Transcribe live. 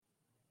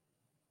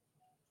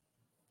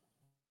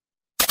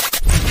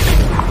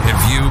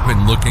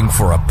looking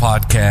for a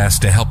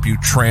podcast to help you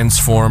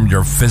transform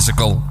your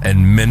physical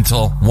and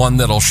mental? One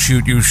that'll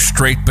shoot you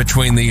straight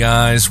between the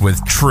eyes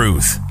with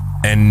truth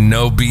and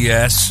no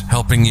BS,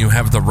 helping you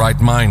have the right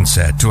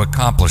mindset to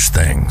accomplish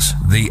things,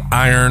 the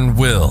iron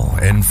will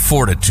and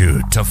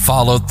fortitude to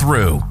follow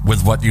through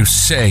with what you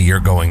say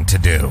you're going to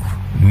do.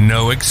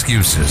 No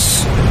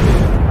excuses.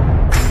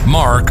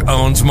 Mark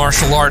owns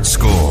martial arts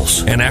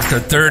schools, and after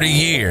 30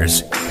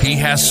 years, he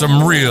has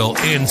some real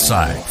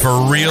insight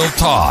for real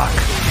talk,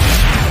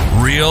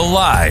 real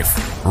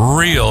life,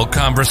 real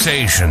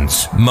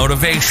conversations,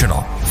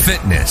 motivational,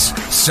 fitness,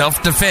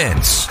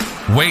 self-defense,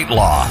 weight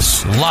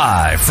loss,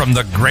 live from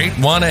the Great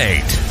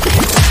 1-8.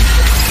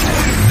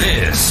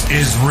 This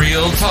is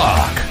Real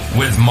Talk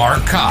with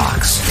Mark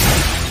Cox.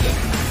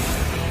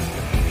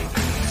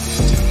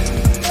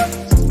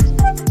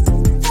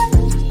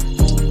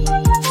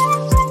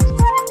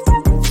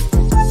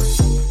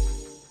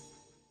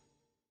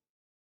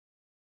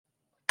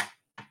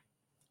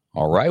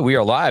 All right, we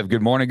are live.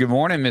 Good morning,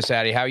 Miss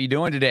Addie. How are you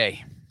doing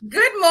today?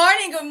 Good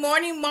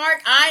morning,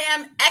 Mark. I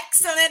am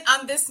excellent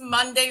on this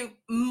Monday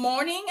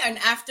morning and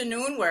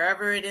afternoon,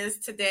 wherever it is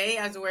today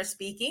as we're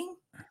speaking.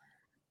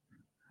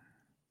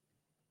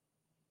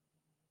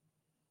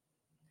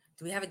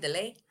 Do we have a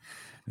delay?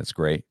 That's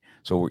great.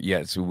 So,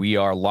 so we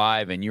are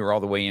live, and you're all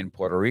the way in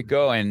Puerto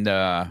Rico, and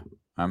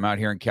I'm out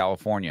here in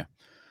California.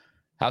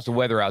 How's the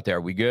weather out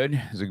there? We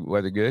good? Is the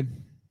weather good?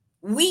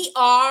 We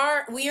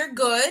are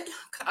good,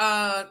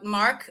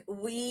 Mark.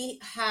 We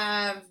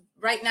have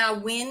right now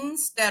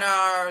winds that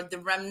are the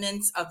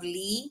remnants of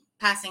Lee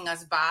passing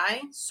us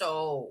by.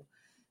 So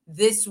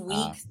this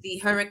week, the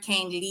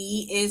Hurricane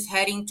Lee is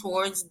heading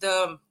towards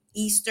the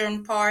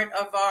eastern part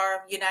of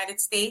our United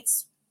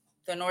States,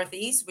 the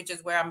Northeast, which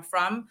is where I'm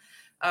from.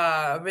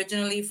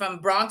 Originally from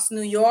Bronx,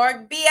 New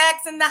York.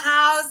 BX in the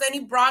house. Any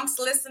Bronx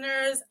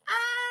listeners?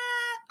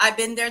 I've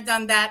been there,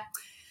 done that.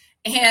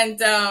 And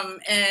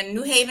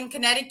New Haven,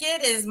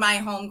 Connecticut is my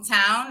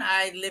hometown.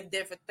 I lived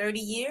there for 30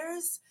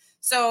 years.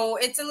 So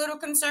it's a little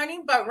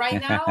concerning, but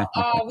right now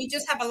we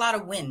just have a lot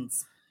of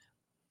winds.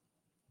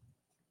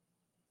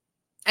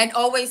 And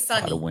always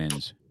sunny. A lot of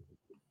winds.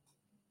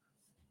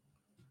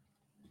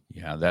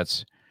 Yeah,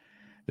 that's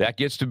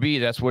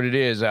what it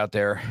is out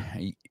there.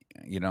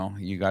 You know,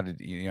 you got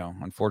to,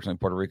 unfortunately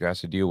Puerto Rico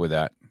has to deal with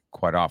that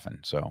quite often.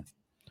 So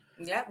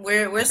yeah,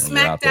 we're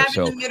smack dab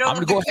in the middle of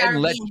the Caribbean. I'm going to go ahead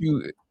and let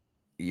you.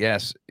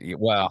 Yes.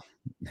 Well,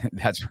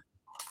 that's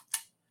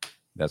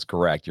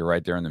correct. You're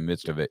right there in the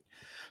midst of it.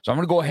 So I'm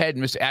going to go ahead,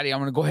 Miss Addie, I'm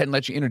going to go ahead and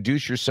let you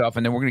introduce yourself,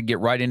 and then we're going to get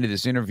right into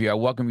this interview. I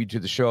welcome you to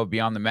the show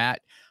Beyond the Mat.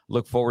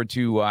 Look forward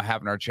to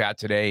having our chat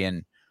today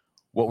and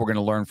what we're going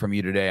to learn from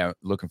you today. I'm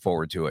looking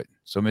forward to it.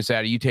 So, Miss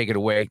Addie, you take it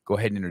away. Go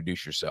ahead and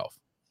introduce yourself.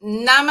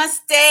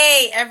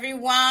 Namaste,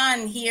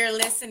 everyone here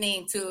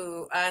listening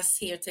to us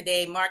here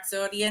today. Mark's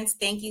audience,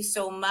 thank you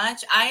so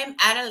much. I am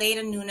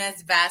Adelaida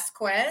Nuñez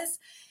Vazquez.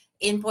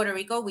 In Puerto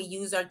Rico, we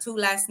use our two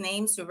last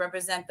names to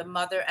represent the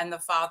mother and the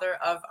father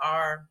of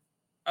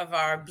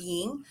our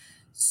being.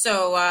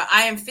 So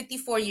I am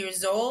 54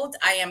 years old.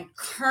 I am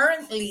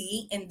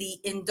currently in the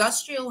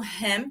Industrial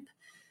Hemp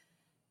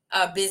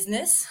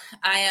business.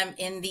 I am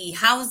in the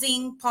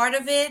housing part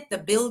of it, the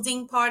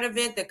building part of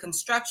it, the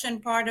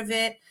construction part of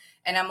it,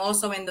 and I'm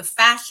also in the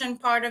fashion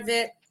part of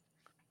it,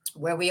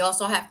 where we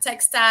also have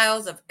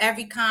textiles of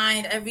every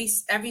kind,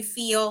 every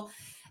feel.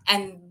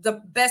 And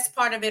the best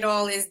part of it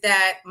all is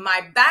that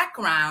my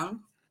background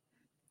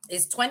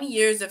is 20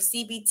 years of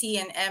CBT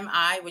and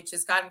MI, which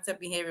is cognitive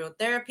behavioral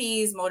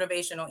therapies,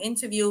 motivational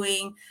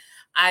interviewing.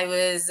 I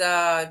was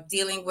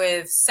dealing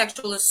with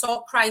sexual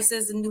assault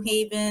crisis in New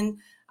Haven.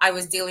 I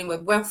was dealing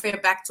with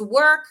welfare back to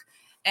work.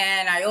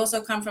 And I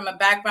also come from a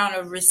background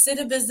of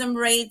recidivism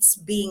rates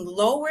being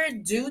lower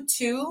due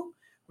to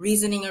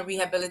Reasoning and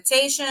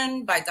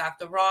Rehabilitation by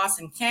Dr.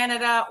 Ross in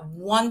Canada.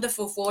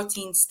 Wonderful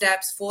 14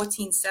 steps,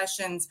 14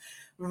 sessions,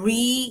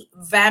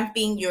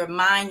 revamping your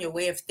mind, your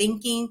way of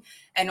thinking,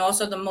 and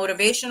also the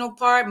motivational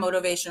part,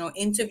 motivational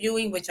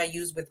interviewing, which I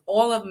use with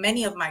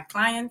many of my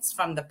clients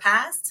from the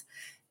past,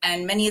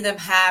 and many of them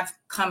have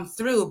come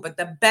through. But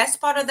the best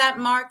part of that,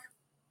 Mark,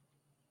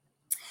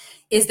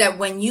 is that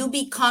when you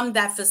become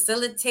that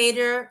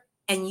facilitator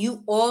and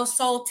you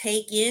also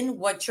take in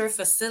what you're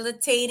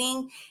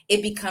facilitating,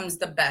 it becomes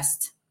the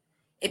best.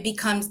 It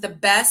becomes the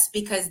best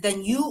because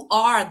then you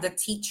are the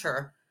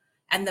teacher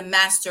and the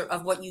master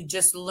of what you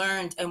just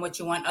learned and what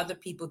you want other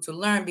people to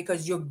learn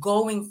because you're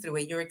going through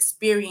it, you're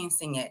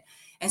experiencing it.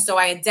 And so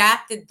I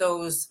adapted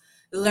those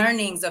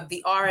learnings of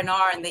the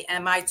R&R and the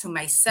MI to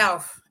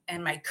myself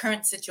and my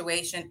current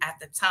situation at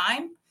the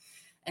time.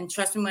 And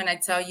trust me when I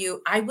tell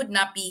you, I would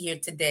not be here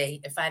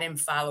today if I didn't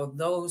follow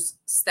those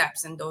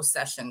steps and those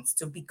sessions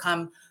to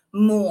become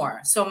more.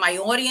 So my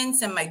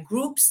audience and my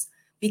groups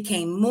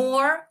became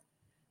more.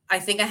 I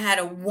think I had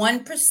a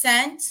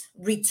 1%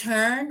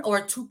 return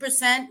or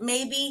 2%,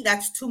 maybe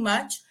that's too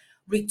much,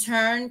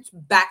 returned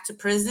back to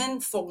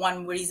prison for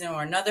one reason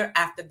or another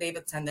after they've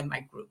attended my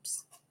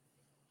groups.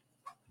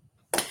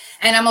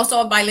 And I'm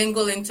also a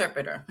bilingual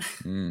interpreter.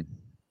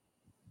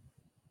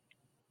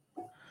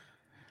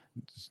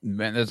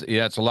 Man,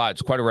 that's a lot.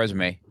 It's quite a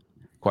resume.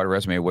 Quite a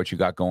resume of what you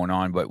got going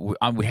on. But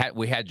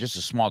we had just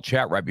a small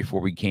chat right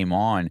before we came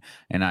on,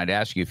 and I'd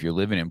ask you if you're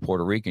living in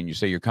Puerto Rico, and you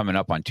say you're coming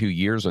up on 2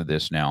 years of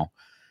this now,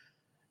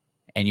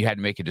 and you had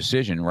to make a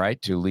decision,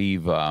 right, to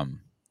leave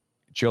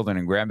children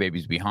and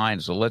grandbabies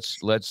behind. So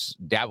let's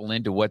dabble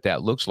into what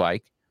that looks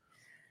like,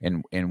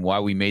 and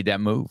why we made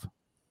that move.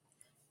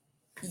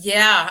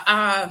 Yeah.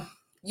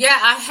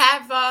 I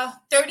have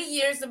 30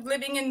 years of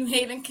living in New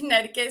Haven,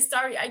 Connecticut.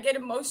 Sorry, I get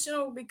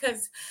emotional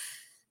because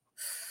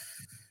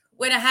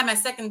when I had my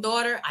second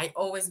daughter, I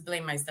always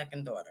blame my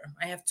second daughter.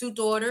 I have 2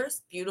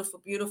 daughters, beautiful,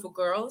 beautiful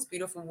girls,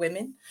 beautiful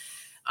women,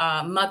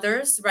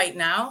 mothers right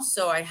now.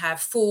 So I have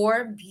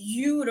 4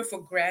 beautiful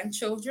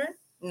grandchildren,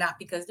 not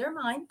because they're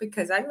mine,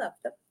 because I love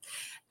them.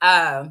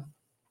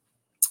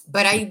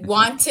 But I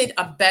wanted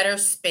a better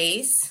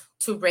space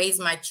to raise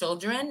my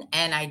children.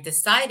 And I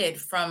decided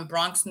from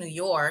Bronx, New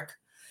York,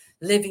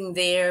 living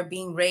there,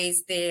 being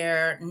raised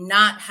there,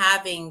 not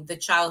having the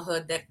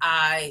childhood that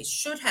I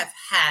should have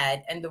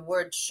had. And the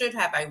word should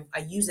have, I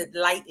use it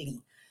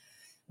lightly,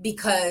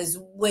 because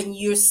when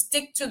you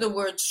stick to the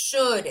word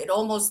should, it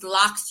almost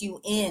locks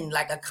you in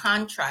like a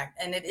contract.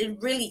 And it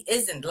really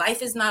isn't.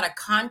 Life is not a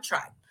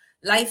contract.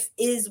 Life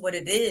is what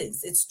it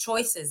is. It's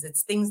choices.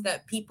 It's things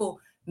that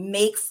people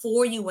make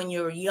for you when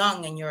you're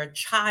young and you're a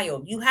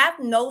child. You have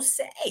no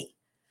say.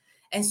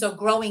 And so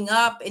growing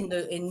up in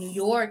New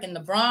York, in the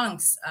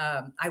Bronx,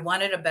 I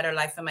wanted a better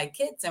life for my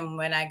kids. And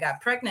when I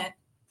got pregnant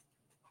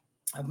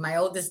of my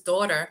oldest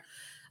daughter,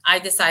 I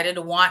decided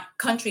to want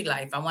country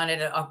life. I wanted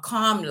a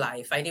calm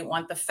life. I didn't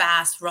want the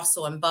fast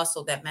rustle and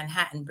bustle that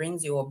Manhattan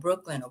brings you, or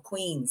Brooklyn or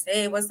Queens.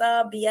 Hey, what's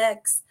up,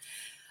 BX?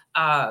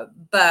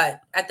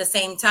 But at the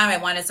same time, I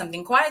wanted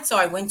something quiet. So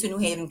I went to New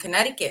Haven,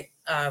 Connecticut,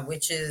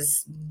 which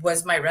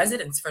was my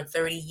residence for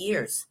 30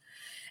 years.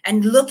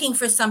 And looking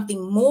for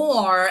something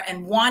more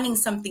and wanting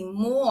something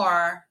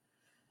more,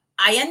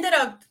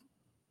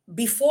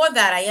 before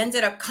that, I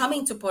ended up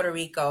coming to Puerto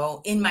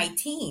Rico in my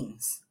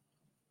teens.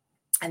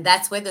 And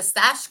that's where the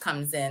Sash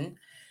comes in,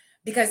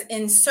 because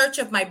in search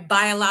of my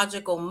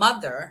biological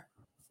mother,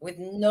 with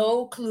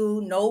no clue,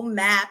 no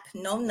map,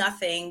 no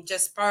nothing,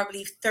 just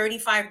probably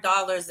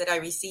 $35 that I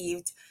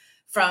received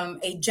from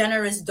a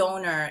generous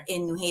donor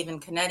in New Haven,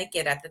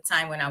 Connecticut at the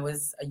time when I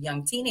was a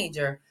young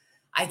teenager,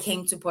 I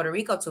came to Puerto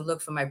Rico to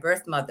look for my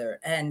birth mother.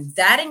 And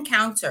that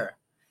encounter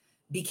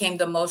became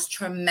the most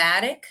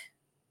traumatic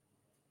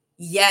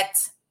yet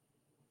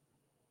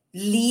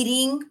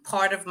leading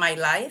part of my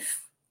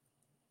life.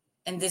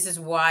 And this is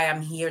why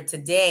I'm here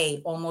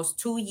today, almost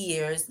 2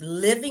 years,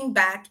 living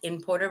back in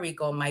Puerto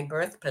Rico, my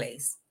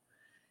birthplace,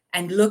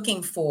 and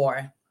looking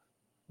for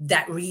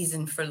that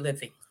reason for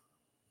living.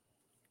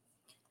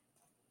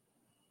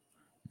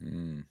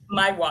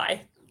 My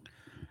why.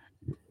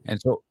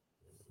 And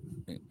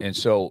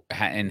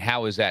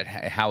how is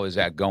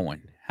that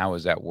going? How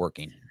is that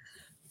working?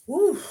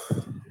 Ooh,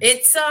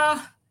 it's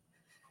a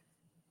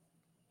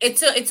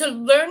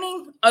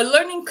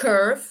learning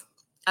curve.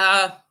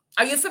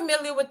 Are you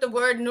familiar with the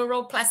word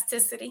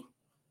neuroplasticity?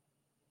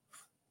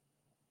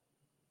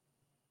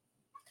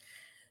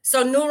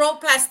 So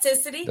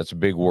neuroplasticity. That's a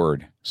big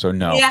word. So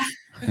no. Yeah.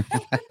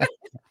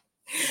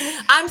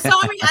 I'm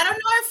sorry. I don't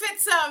know if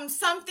it's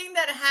something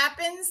that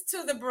happens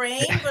to the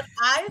brain, but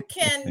I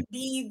can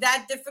be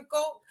that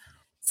difficult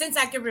since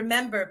I can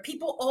remember.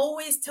 People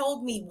always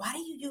told me, why do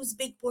you use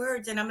big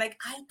words? And I'm like,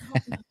 I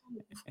don't know.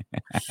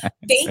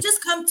 They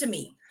just come to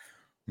me.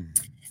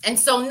 And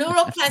so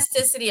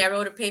neuroplasticity, I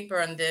wrote a paper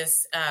on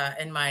this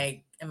in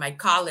my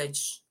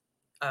college,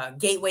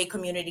 Gateway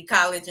Community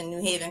College in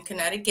New Haven,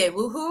 Connecticut.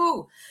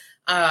 Woohoo!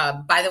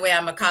 By the way,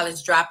 I'm a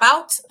college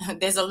dropout.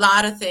 There's a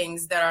lot of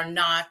things that are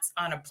not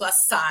on a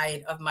plus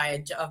side of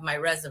my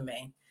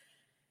resume.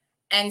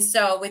 And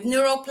so with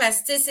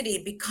neuroplasticity,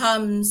 it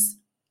becomes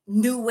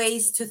new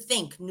ways to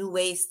think, new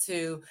ways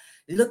to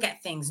look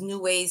at things, new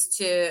ways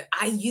to,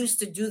 I used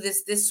to do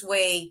this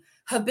way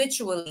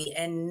habitually.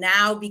 And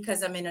now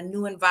because I'm in a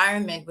new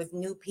environment with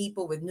new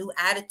people, with new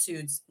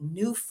attitudes,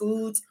 new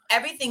foods,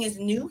 everything is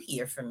new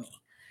here for me.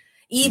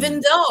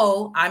 Even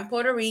though I'm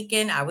Puerto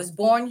Rican, I was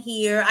born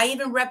here. I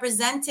even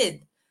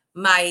represented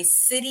my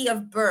city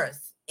of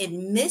birth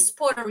in Miss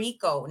Puerto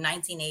Rico,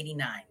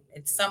 1989.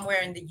 It's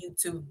somewhere in the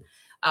YouTube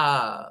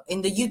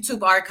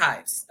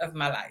archives of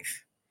my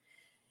life.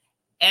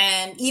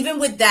 And even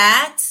with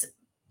that,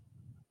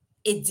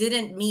 it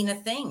didn't mean a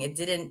thing. It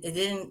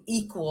didn't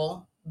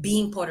equal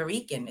being Puerto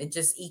Rican. It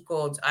just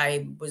equaled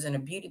I was in a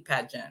beauty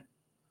pageant.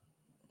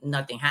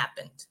 Nothing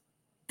happened.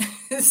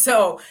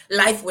 So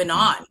life went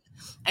on.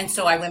 And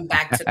so I went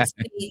back to the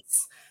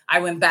States. I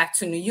went back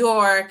to New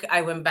York.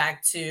 I went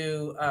back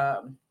to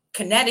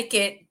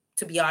Connecticut,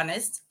 to be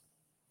honest.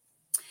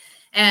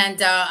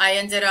 And I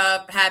ended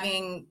up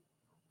having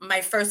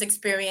my first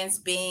experience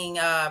being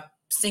a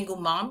single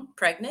mom,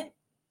 pregnant.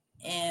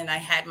 And I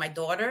had my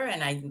daughter,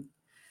 and I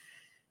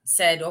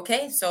said,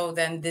 okay, so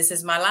then this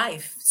is my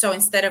life. So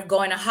instead of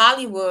going to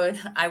Hollywood,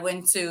 I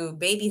went to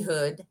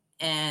babyhood,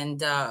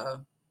 and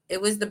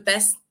It was the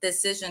best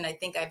decision I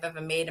think I've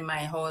ever made in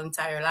my whole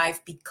entire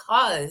life,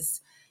 because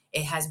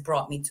it has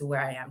brought me to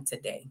where I am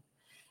today.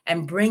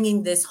 And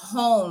bringing this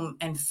home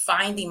and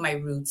finding my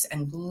roots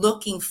and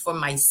looking for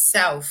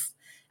myself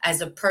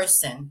as a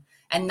person,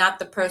 and not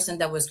the person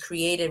that was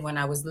created when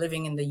I was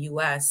living in the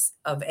US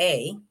of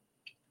A.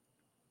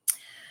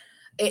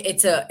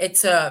 It's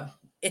a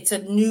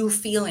new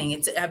feeling.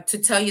 It's to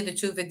tell you the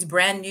truth, it's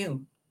brand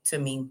new to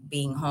me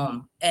being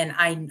home, and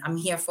I'm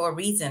here for a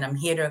reason. I'm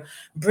here to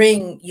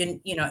bring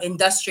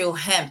industrial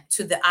hemp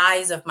to the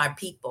eyes of my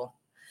people,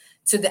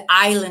 to the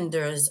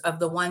islanders, of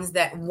the ones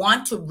that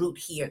want to root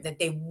here, that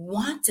they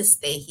want to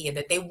stay here,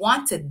 that they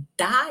want to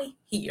die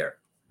here.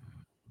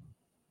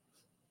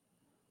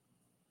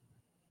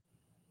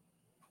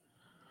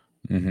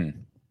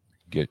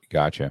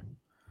 Gotcha.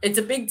 It's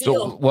a big deal.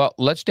 So, well,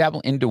 let's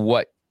dabble into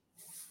what.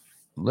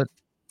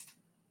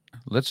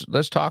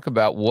 Let's talk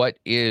about what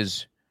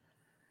is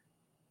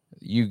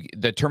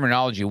the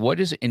terminology. What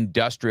is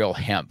industrial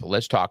hemp?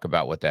 Let's talk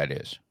about what that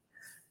is.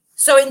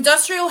 So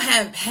industrial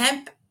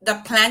hemp, the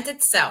plant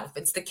itself,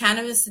 it's the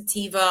cannabis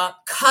sativa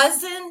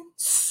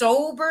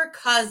sober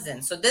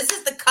cousin. So this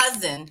is the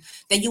cousin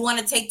that you want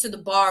to take to the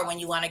bar when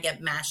you want to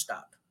get mashed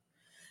up.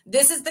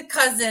 This is the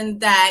cousin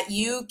that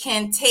you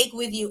can take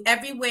with you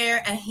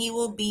everywhere, and he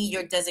will be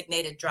your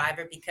designated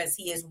driver because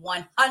he is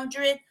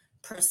 100%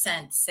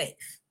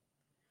 safe.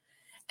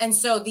 And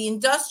so the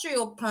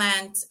industrial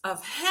plant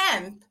of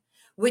hemp,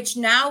 which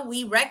now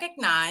we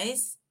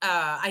recognize,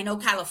 I know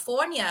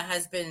California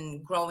has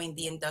been growing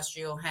the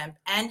industrial hemp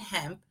and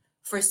hemp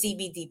for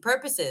CBD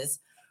purposes.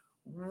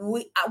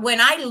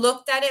 When I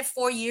looked at it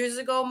 4 years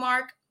ago,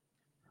 Mark,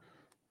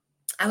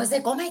 I was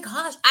like, oh my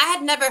gosh, I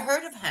had never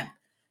heard of hemp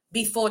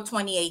before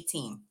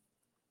 2018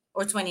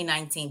 or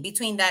 2019,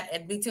 between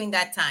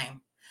that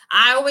time.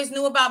 I always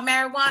knew about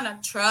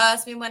marijuana.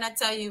 Trust me when I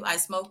tell you, I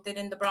smoked it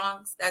in the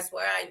Bronx. That's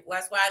where I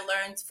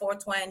learned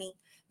 420.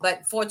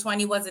 But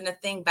 420 wasn't a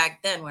thing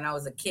back then when I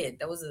was a kid.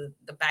 That was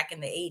the back in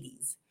the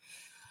 80s.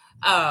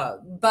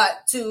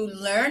 But to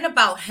learn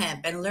about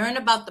hemp and learn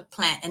about the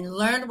plant and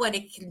learn what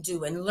it can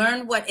do and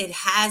learn what it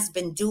has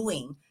been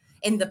doing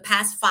in the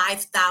past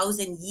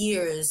 5,000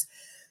 years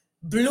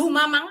blew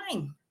my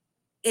mind.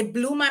 It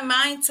blew my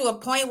mind to a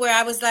point where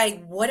I was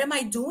like, what am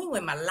I doing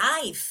with my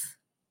life?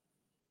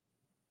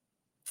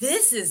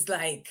 This is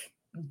like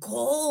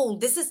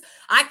gold.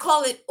 I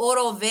call it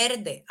oro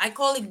verde. I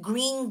call it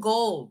green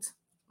gold.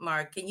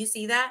 Mark, can you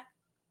see that?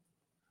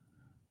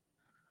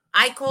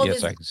 I call Yes,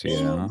 this I can see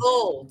it. green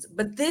gold.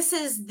 But this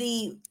is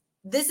the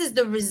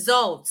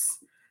results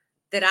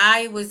that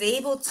I was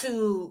able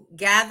to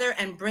gather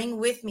and bring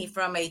with me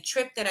from a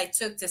trip that I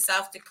took to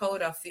South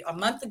Dakota a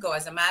month ago,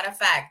 as a matter of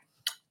fact.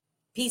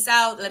 Peace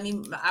out.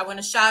 I want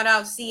to shout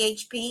out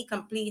CHP,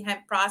 Complete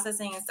Hemp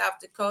Processing in South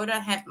Dakota,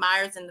 Hemp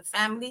Myers and the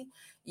family.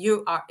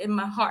 You are in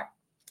my heart.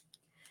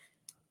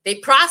 They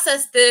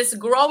process this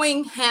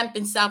growing hemp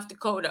in South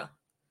Dakota.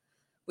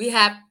 We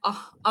have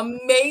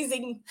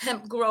amazing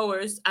hemp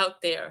growers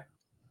out there.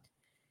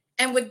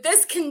 And what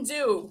this can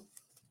do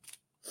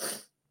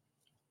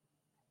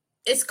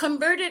is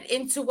converted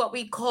into what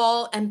we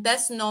call, and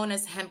best known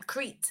as,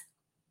 hempcrete.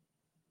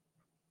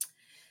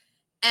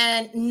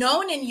 And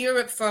known in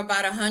Europe for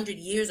about 100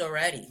 years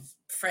already.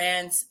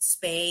 France,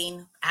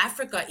 Spain,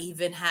 Africa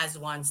even has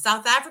one.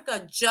 South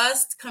Africa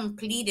just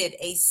completed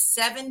a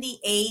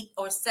 78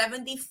 or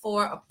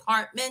 74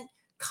 apartment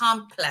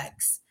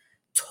complex,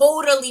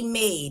 totally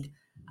made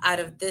out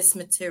of this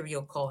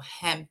material called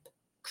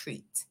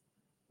hempcrete,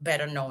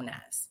 better known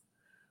as.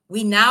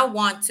 We now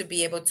want to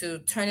be able to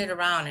turn it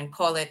around and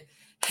call it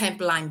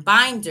hemp line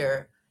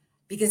binder,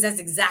 because that's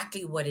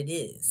exactly what it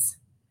is.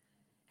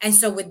 And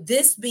so with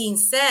this being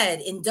said,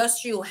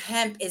 industrial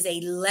hemp is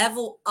a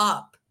level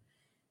up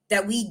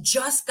that we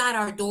just got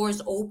our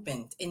doors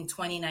opened in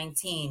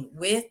 2019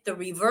 with the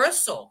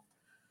reversal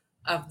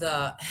of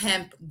the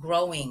hemp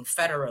growing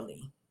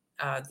federally.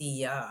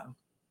 I'm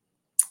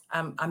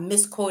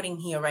misquoting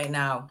here right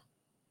now,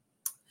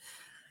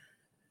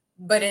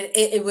 but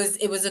it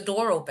was a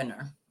door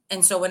opener.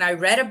 And so when I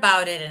read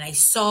about it and I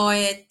saw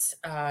it,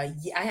 I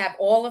have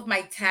all of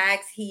my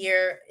tags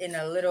here in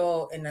a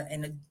little in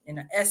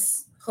a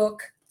S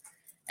hook.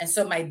 And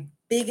so my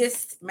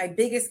biggest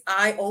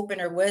eye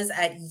opener was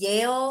at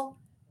Yale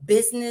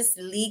Business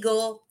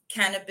Legal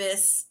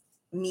Cannabis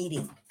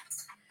meeting.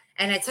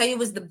 And I tell you, it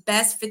was the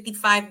best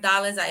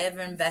 $55 I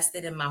ever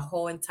invested in my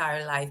whole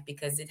entire life,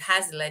 because it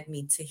has led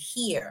me to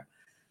here.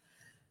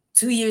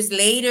 2 years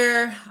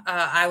later,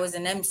 I was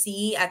an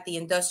MC at the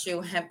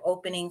Industrial Hemp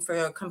opening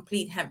for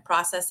Complete Hemp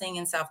Processing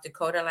in South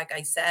Dakota. Like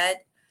I said,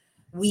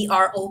 we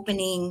are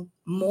opening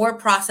more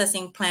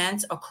processing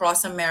plants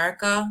across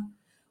America.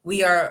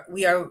 We are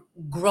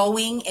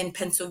growing in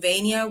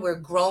Pennsylvania. We're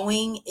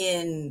growing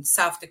in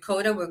South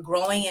Dakota. We're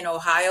growing in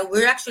Ohio.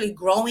 We're actually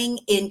growing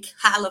in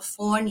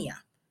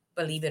California,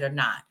 believe it or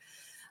not.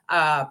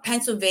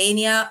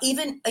 Pennsylvania,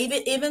 even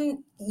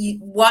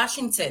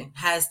Washington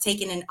has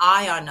taken an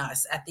eye on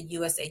us at the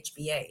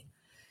USHBA.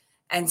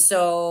 And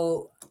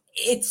so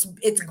it's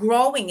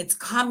growing, it's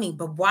coming.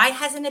 But why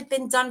hasn't it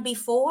been done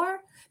before?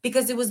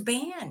 Because it was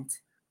banned.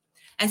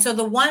 And so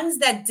the ones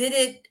that did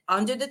it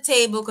under the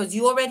table, because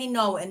you already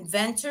know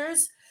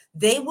inventors,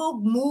 they will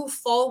move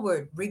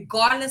forward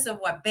regardless of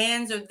what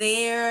bans are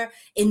there.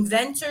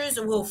 Inventors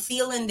will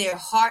feel in their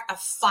heart a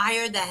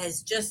fire that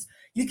has just,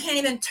 you can't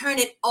even turn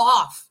it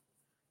off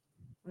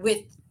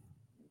with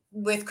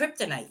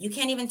kryptonite. You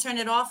can't even turn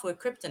it off with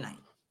kryptonite.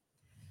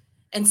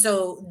 And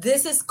so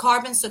this is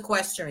carbon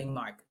sequestering,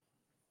 Mark,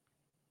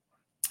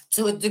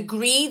 to a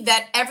degree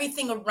that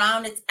everything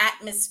around its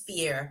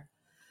atmosphere,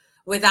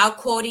 without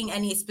quoting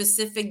any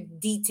specific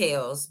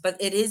details, but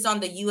it is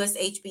on the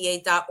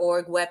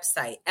ushba.org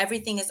website.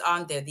 Everything is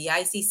on there. The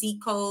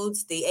ICC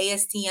codes, the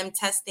ASTM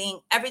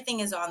testing, everything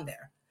is on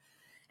there.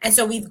 And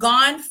so we've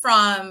gone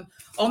from,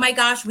 oh my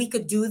gosh, we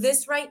could do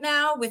this right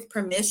now with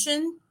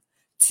permission,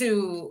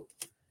 to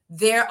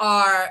there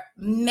are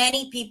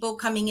many people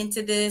coming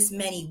into this.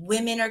 Many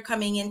women are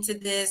coming into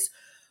this.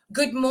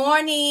 Good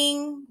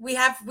morning. We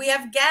have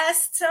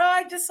guests. Oh,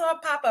 I just saw a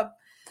pop-up.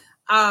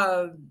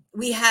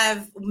 We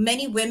have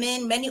many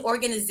women, many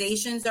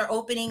organizations are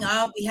opening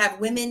up. We have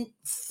women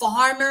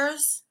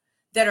farmers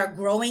that are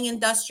growing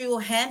industrial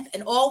hemp.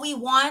 And all we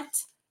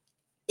want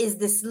is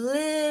this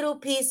little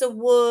piece of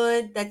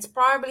wood that's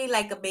probably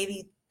like a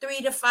maybe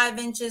 3 to 5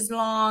 inches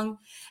long.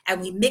 And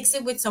we mix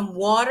it with some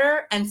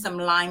water and some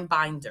lime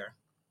binder,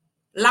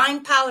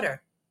 lime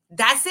powder.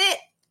 That's it.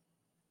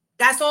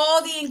 That's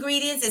all the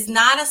ingredients. It's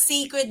not a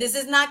secret. This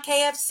is not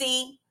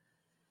KFC.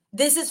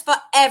 This is for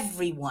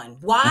everyone.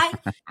 Why?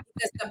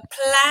 Because the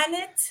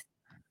planet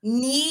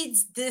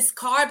needs this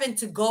carbon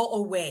to go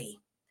away.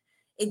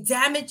 It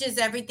damages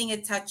everything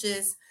it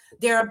touches.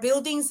 There are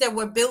buildings that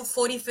were built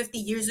 40, 50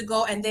 years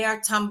ago, and they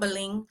are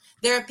tumbling.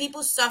 There are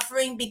people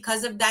suffering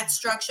because of that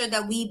structure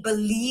that we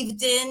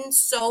believed in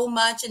so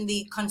much in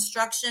the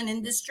construction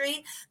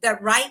industry,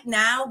 that right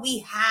now we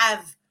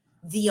have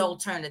the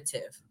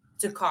alternative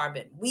to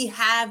carbon. We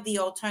have the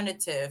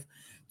alternative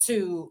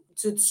to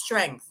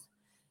strength.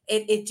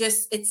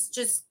 It's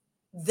just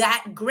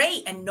that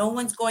great, and no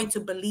one's going to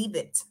believe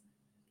it,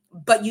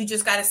 but you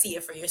just got to see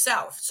it for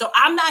yourself. So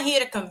I'm not here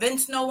to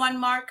convince no one,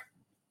 Mark.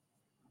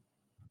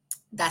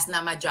 That's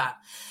not my job.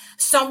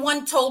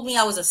 Someone told me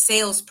I was a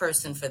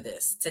salesperson for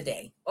this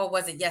today, or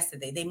was it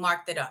yesterday? They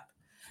marked it up.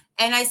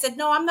 And I said,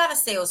 no, I'm not a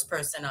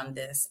salesperson on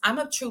this. I'm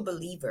a true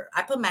believer.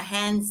 I put my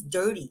hands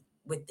dirty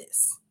with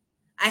this.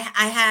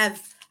 I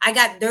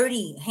got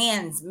dirty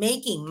hands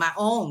making my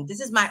own. This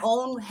is my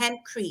own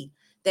hempcrete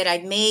that I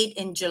made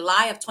in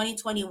July of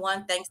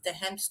 2021, thanks to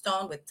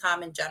Hempstone with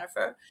Tom and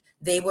Jennifer.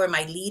 They were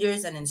my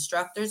leaders and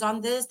instructors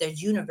on this.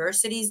 There's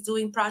universities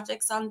doing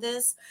projects on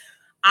this.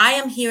 I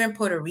am here in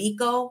Puerto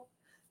Rico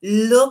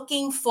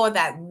looking for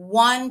that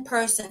one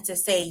person to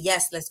say,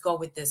 yes, let's go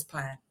with this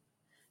plan.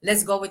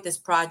 Let's go with this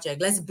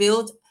project. Let's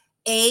build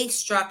a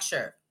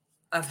structure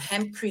of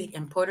hempcrete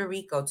in Puerto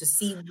Rico to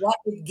see what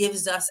it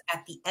gives us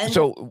at the end.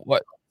 So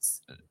what?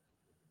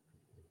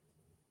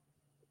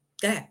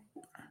 Go ahead.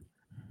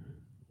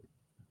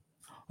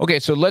 Okay,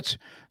 so let's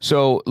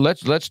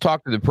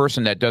talk to the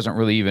person that doesn't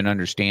really even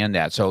understand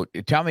that. So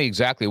tell me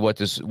exactly what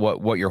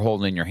you're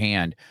holding in your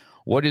hand.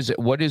 What is it?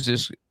 What is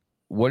this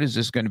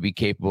going to be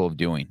capable of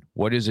doing?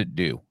 What does it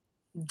do?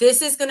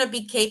 This is going to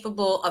be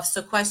capable of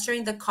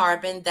sequestering the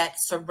carbon that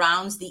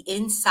surrounds the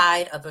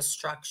inside of a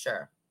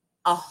structure,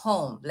 a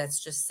home.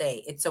 Let's just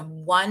say it's a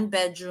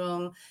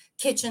 1-bedroom,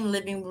 kitchen,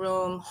 living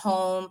room,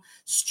 home,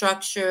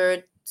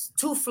 structured,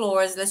 2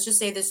 floors. Let's just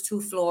say there's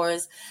 2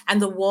 floors, and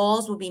the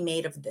walls will be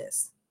made of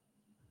this.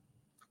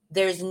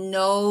 There's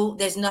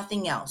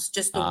nothing else.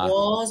 Just the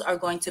walls are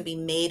going to be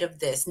made of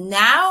this.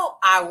 Now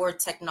our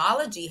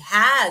technology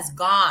has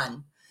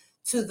gone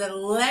to the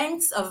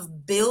lengths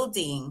of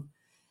building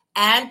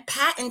and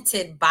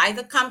patented by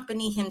the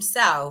company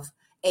himself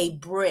a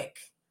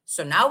brick.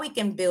 So now we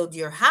can build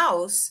your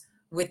house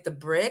with the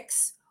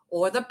bricks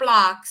or the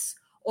blocks,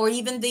 or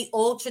even the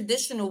old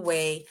traditional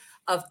way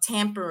of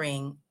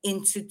tampering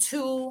into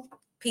 2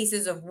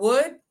 pieces of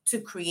wood to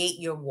create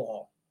your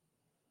wall.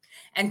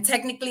 And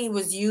technically it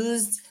was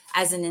used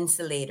as an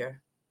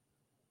insulator.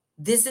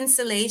 This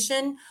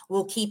insulation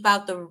will keep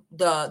out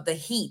the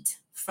heat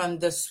from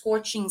the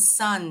scorching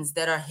suns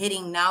that are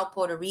hitting now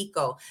Puerto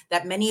Rico,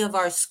 that many of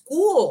our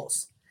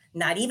schools,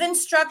 not even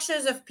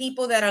structures of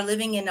people that are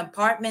living in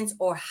apartments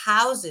or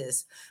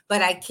houses,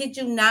 but I kid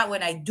you not,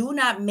 when I do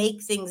not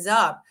make things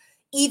up,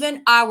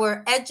 even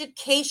our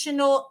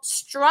educational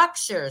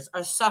structures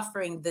are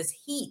suffering this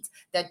heat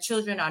that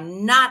children are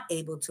not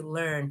able to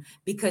learn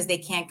because they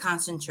can't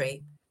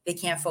concentrate, they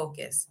can't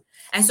focus.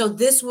 And so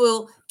this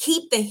will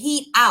keep the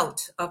heat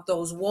out of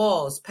those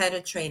walls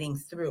penetrating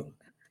through.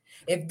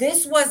 If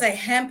this was a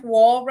hemp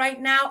wall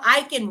right now,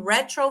 I can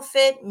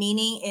retrofit,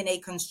 meaning in a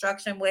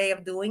construction way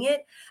of doing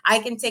it, I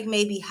can take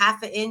maybe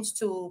 1/2 inch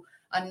to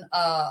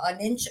an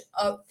inch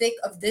thick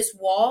of this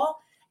wall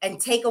and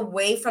take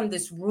away from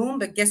this room.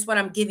 But guess what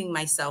I'm giving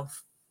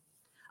myself?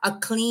 A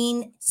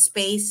clean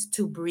space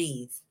to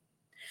breathe.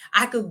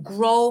 I could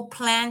grow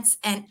plants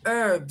and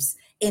herbs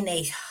in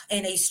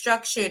a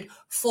structured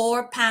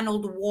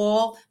 4-paneled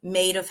wall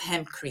made of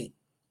hempcrete.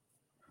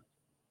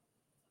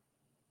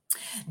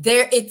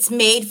 It's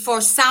made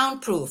for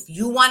soundproof.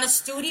 You want a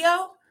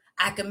studio?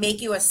 I can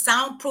make you a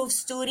soundproof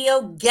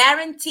studio,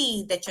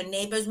 guaranteed that your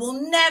neighbors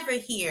will never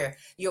hear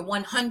your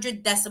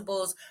 100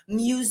 decibels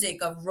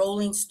music of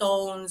Rolling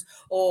Stones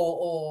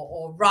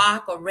or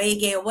rock or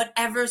reggae or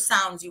whatever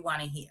sounds you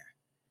want to hear,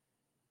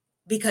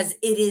 because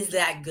it is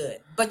that good.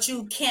 But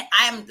you can't,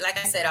 like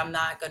I said, I'm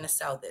not going to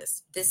sell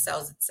this. This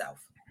sells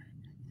itself.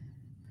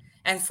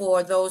 And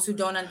for those who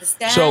don't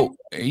understand. So,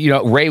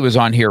 Ray was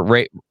on here.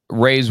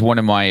 Ray's one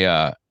of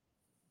my,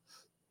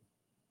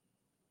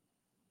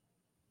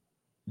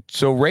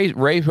 so Ray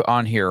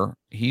on here,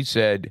 he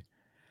said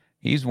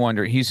he's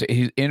wondering, he's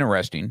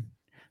interesting,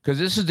 because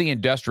this is the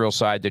industrial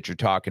side that you're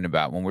talking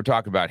about. When we're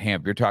talking about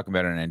hemp, you're talking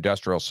about an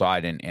industrial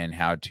side and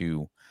how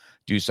to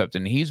do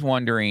something. He's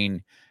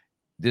wondering,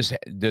 does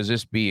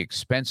this be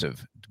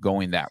expensive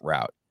going that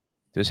route?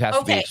 This has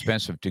to be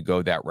expensive to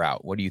go that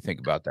route. What do you think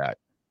about that?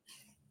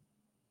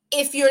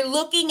 If you're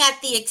looking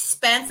at the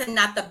expense and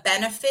not the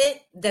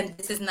benefit, then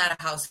this is not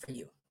a house for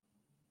you.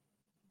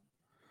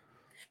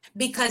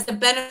 Because the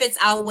benefits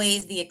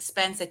outweighs the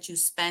expense that you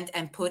spent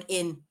and put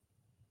in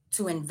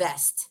to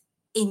invest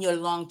in your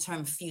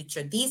long-term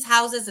future. These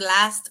houses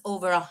last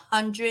over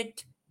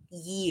 100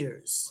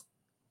 years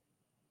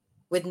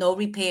with no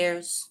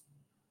repairs,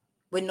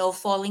 with no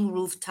falling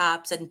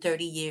rooftops in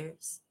 30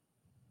 years.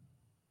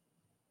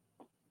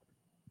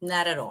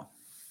 Not at all.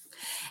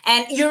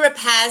 And Europe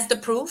has the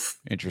proof.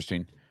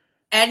 Interesting.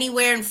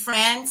 Anywhere in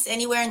France,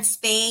 anywhere in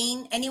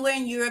Spain, anywhere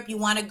in Europe you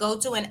want to go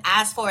to and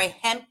ask for a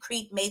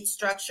hempcrete made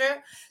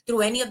structure through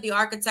any of the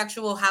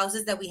architectural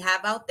houses that we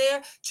have out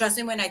there, trust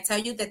me when I tell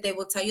you that they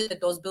will tell you that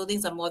those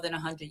buildings are more than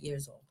 100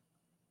 years old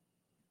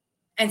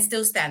and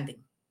still standing.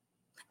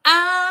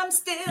 I'm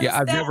still standing.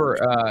 I've never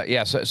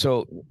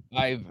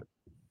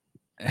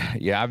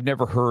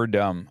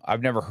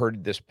I've never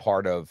heard this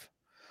part of.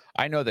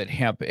 I know that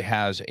hemp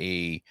has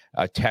a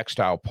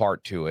textile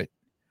part to it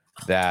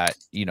that,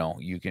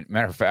 you can,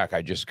 matter of fact,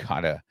 I just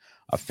got a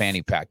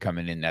fanny pack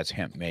coming in that's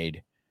hemp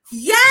made.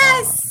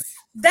 Yes.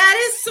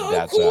 That is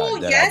so cool.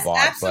 Yes, But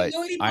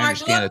absolutely. I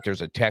understand that there's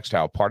a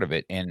textile part of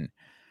it. And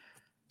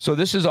so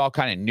this is all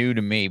kind of new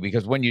to me,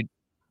 because is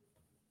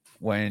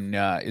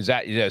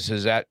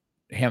that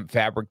hemp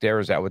fabric there?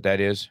 Is that what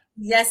that is?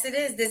 Yes, it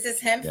is. This is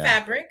hemp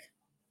fabric.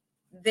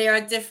 There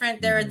are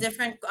different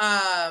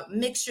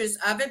mixtures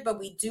of it, but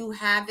we do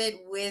have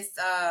it with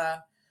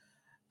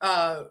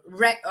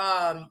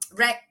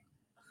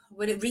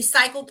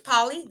recycled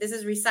poly. This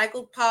is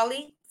recycled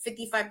poly,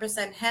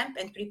 55% hemp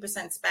and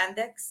 3%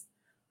 spandex.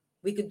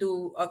 We could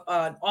do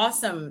an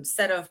awesome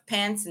set of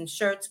pants and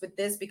shirts with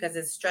this because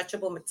it's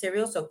stretchable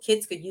material. So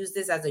kids could use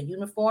this as a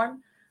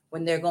uniform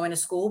when they're going to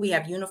school. We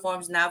have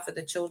uniforms now for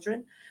the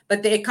children,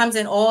 but it comes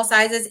in all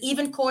sizes,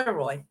 even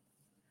corduroy.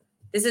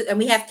 And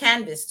we have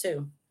canvas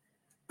too.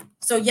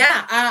 So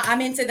I'm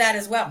into that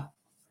as well.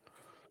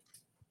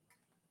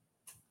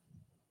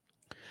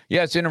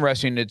 Yeah, it's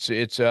interesting.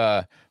 It's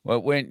hard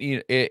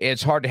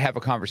to have a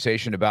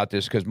conversation about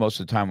this, because most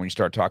of the time when you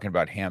start talking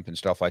about hemp and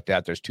stuff like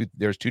that, there's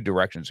two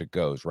directions it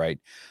goes, right?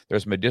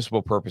 There's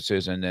medicinal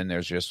purposes, and then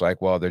there's just like,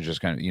 well, they're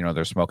just kind of,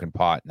 they're smoking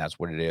pot, and that's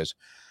what it is.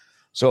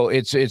 So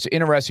it's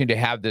interesting to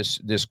have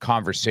this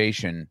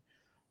conversation.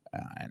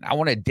 And I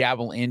want to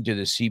dabble into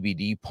the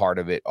CBD part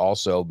of it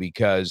also,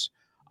 because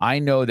I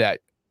know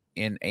that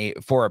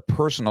for a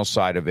personal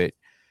side of it,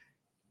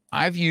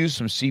 I've used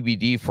some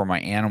CBD for my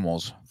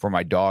animals, for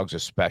my dogs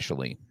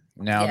especially.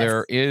 Now,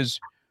 There is,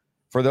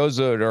 for those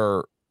that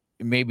are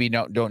maybe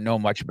don't know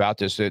much about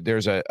this,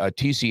 there's a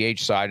TCH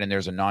side and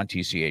there's a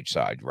non-TCH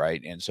side,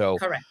 right? And so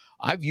correct.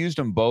 I've used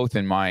them both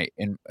in my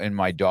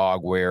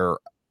dog, where,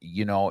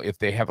 if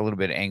they have a little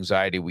bit of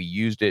anxiety, we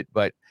used it,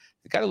 but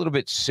they got a little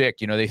bit sick.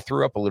 They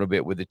threw up a little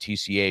bit with the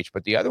TCH,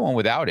 but the other one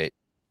without it,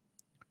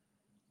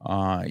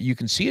 you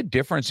can see a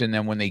difference in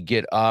them when they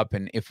get up.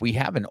 And if we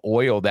have an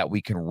oil that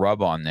we can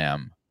rub on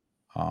them,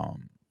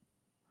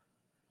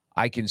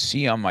 I can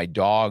see on my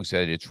dogs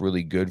that it's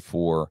really good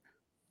for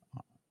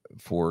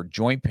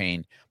joint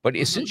pain. But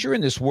since you're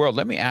in this world,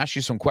 let me ask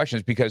you some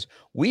questions, because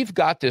we've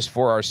got this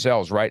for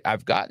ourselves, right?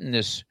 I've gotten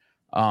this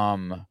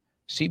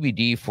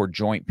CBD for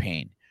joint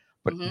pain,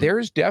 but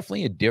there's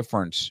definitely a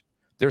difference.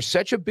 There's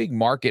such a big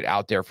market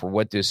out there for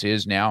what this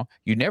is now.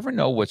 You never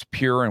know what's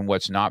pure and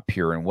what's not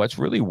pure, and what's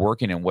really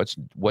working and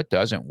what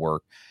doesn't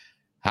work.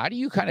 How do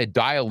you kind of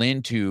dial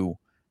into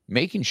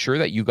making sure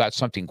that you got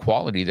something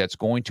quality that's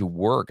going to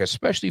work,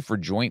 especially for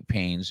joint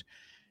pains?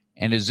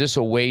 And is this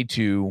a way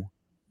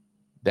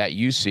that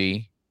you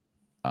see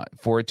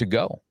for it to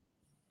go?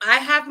 I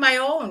have my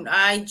own.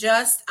 I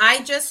just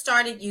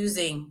started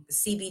using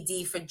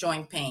CBD for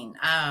joint pain.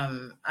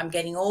 I'm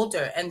getting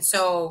older, and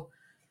so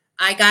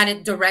I got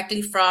it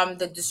directly from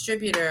the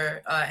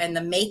distributor and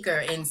the maker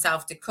in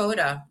South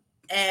Dakota.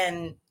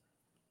 And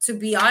to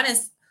be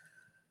honest,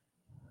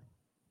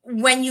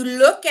 when you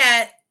look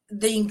at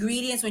the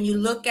ingredients, when you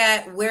look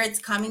at where it's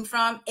coming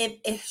from,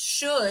 it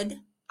should,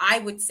 I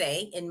would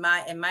say, in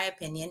my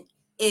opinion,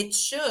 it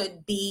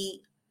should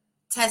be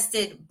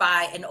tested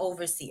by an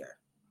overseer,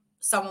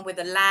 someone with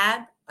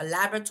a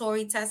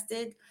laboratory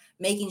tested,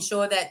 making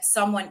sure that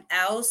someone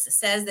else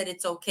says that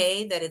it's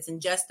okay, that it's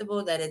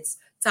ingestible, that it's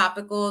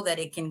topical, that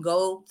it can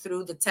go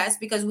through the test,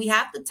 because we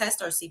have to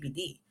test our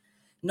CBD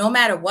no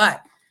matter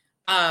what.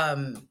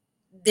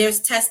 There's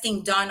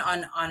testing done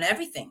on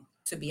everything,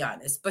 to be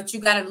honest, but you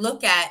got to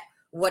look at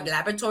what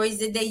laboratories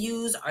did they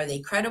use? Are they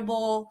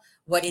credible?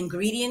 What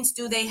ingredients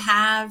do they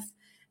have?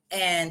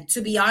 And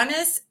to be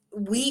honest,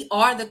 we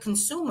are the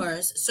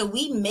consumers, so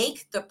we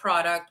make the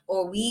product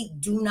or we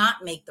do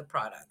not make the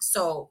product.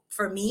 So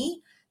for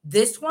me,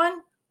 this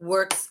one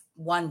works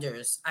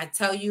wonders. I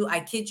tell you, I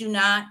kid you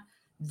not,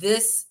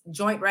 this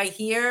joint right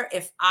here,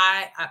 if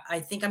I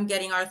think I'm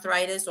getting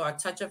arthritis or a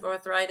touch of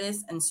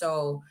arthritis, and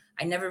so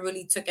I never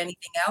really took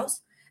anything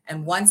else.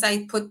 And once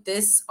I put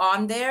this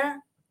on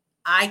there,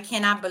 I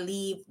cannot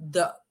believe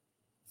the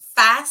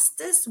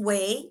fastest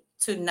way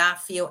to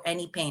not feel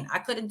any pain. I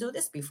couldn't do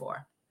this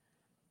before.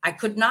 I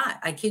could not.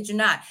 I kid you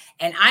not.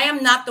 And I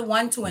am not the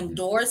one to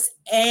endorse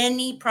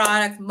any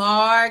product.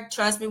 Mark,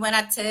 trust me when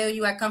I tell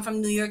you, I come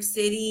from New York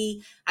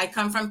City. I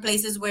come from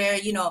places where,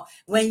 you know,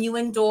 when you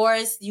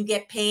endorse, you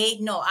get paid.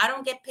 No, I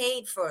don't get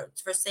paid for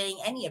saying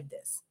any of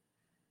this.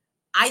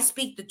 I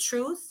speak the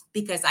truth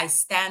because I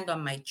stand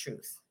on my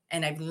truth.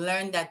 And I've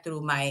learned that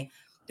through my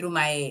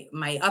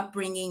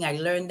upbringing. I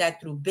learned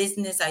that through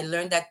business. I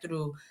learned that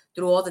through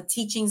all the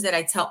teachings that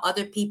I tell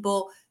other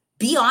people.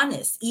 Be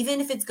honest,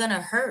 even if it's going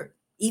to hurt.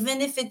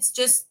 Even if it's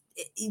just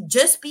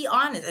be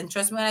honest. And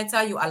trust me when I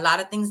tell you, a lot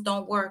of things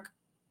don't work,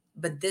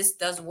 but this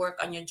does work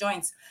on your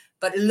joints.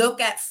 But look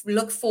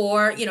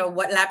for, you know,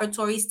 what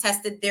laboratories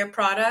tested their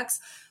products.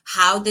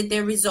 How did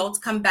their results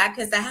come back?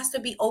 Because that has to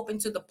be open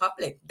to the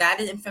public. That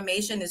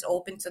information is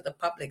open to the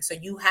public. So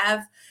you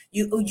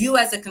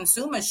as a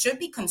consumer should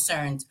be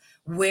concerned.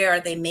 Where are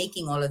they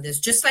making all of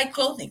this? Just like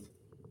clothing,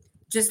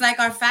 just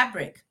like our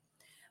fabric.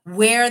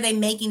 Where are they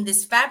making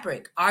this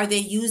fabric? Are they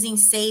using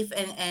safe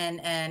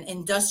and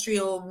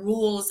industrial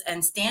rules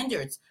and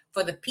standards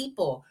for the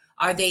people?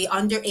 Are they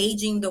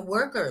underaging the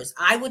workers?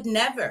 I would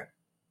never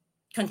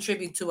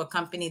contribute to a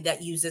company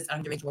that uses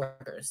underage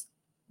workers.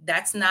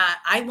 That's not,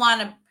 I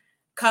want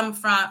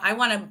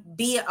to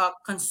be a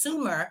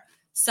consumer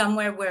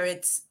somewhere where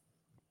it's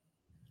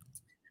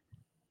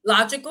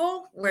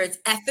logical, where it's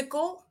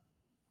ethical,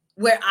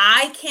 where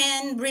I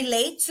can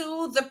relate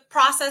to the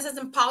processes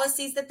and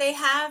policies that they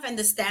have and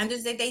the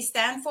standards that they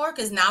stand for.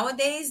 Because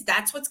nowadays,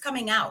 that's what's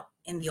coming out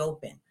in the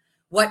open.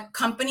 What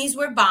companies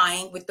we're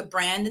buying with the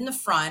brand in the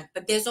front,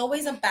 but there's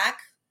always a back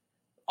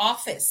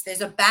office.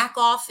 There's a back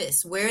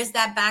office. Where is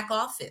that back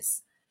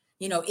office?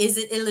 You know, is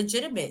it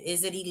illegitimate?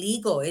 Is it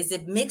illegal? Is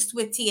it mixed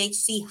with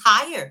THC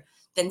higher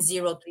than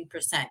 0.3%?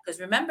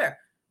 Because remember,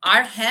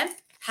 our hemp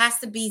has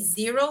to be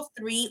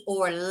 0.3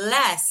 or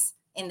less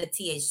in the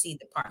THC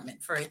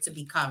department for it to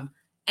become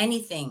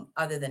anything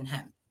other than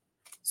hemp.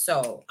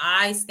 So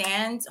I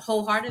stand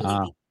wholeheartedly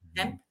behind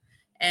hemp.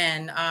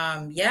 And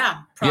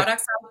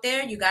products out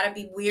there, you got to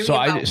be weary about.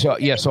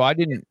 I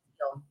didn't.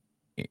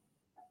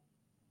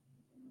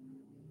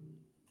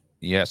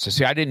 Yes. So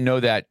see, I didn't know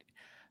that.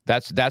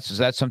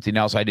 That's something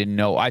else I didn't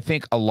know. I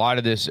think a lot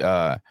of this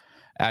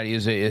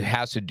it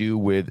has to do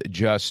with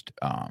just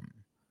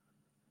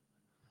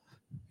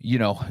you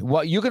know,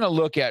 what you're going to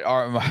look at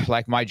are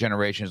like my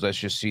generations. Let's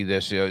just see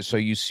this. So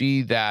you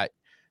see that,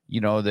 you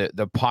know,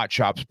 the pot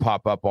shops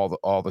pop up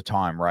all the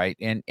time, right?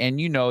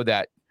 And you know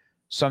that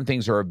some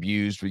things are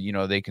abused. You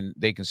know, they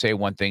can say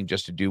one thing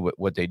just to do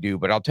what they do.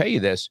 But I'll tell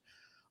you this: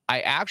 I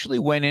actually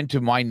went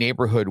into my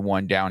neighborhood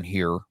one down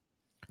here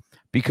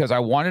because I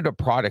wanted a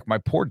product. My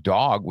poor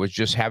dog was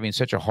just having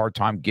such a hard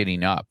time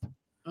getting up.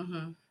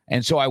 Mm-hmm.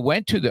 And so I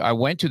went to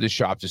the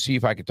shop to see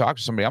if I could talk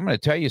to somebody. I'm going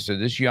to tell you, so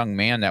this young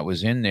man that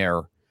was in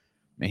there,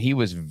 and he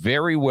was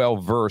very well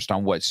versed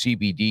on what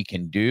CBD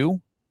can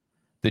do,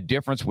 the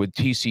difference with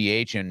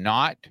TCH and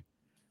not,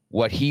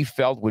 what he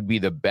felt would be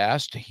the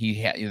best.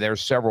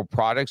 There's several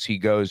products. He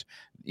goes,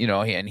 you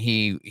know, and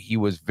he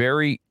was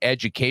very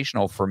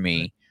educational for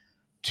me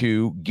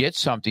to get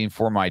something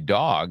for my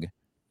dog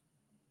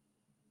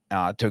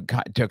to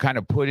kind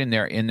of put in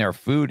their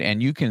food,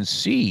 and you can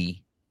see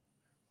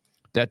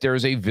that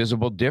there's a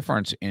visible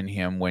difference in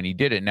him when he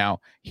did it. Now,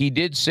 he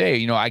did say,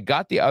 you know, I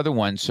got the other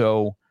one,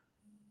 so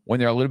when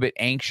they're a little bit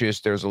anxious,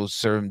 there's a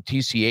certain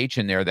TCH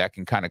in there that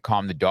can kind of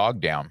calm the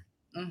dog down.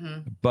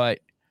 Mm-hmm. But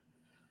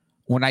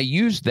when I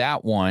used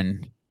that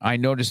one, I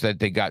noticed that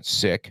they got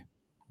sick.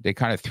 They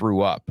kind of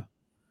threw up.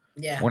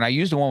 Yeah. When I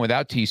used the one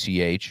without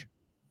TCH,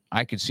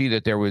 I could see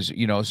that there was,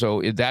 you know,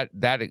 so that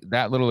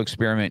little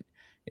experiment,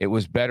 it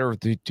was better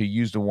to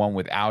use the one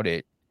without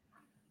it.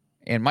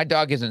 And my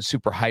dog isn't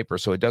super hyper,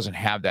 so it doesn't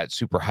have that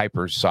super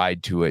hyper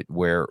side to it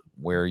where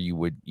you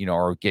would, you know,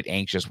 or get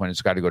anxious when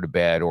it's got to go to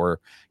bed,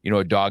 or, you know,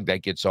 a dog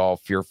that gets all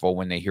fearful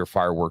when they hear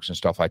fireworks and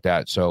stuff like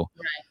that. So,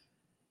 right.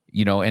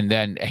 And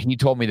then he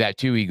told me that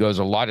too. He goes,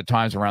 a lot of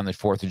times around the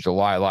 4th of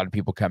July, a lot of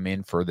people come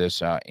in for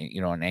this,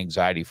 an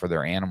anxiety for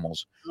their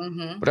animals.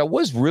 Mm-hmm. But I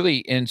was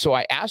really, and so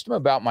I asked him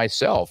about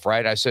myself,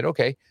 right? I said,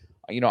 okay,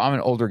 I'm an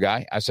older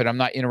guy. I said, I'm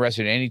not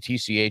interested in any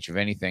TCH of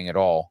anything at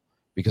all,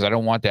 because I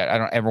don't want that. I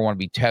don't ever want to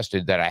be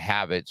tested that I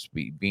have it,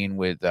 being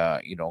with,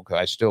 because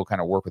I still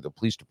kind of work with the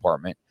police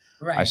department.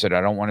 Right. I said, I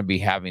don't want to be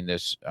having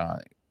this.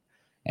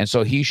 And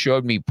so he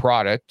showed me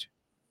product.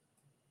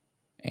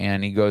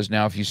 And he goes,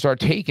 now, if you start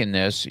taking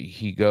this,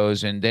 he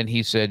goes, and then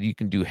he said, you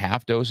can do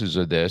half doses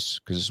of this,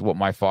 because this is what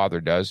my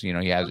father does.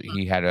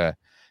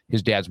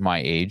 His dad's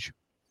my age.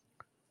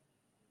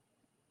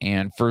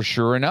 And for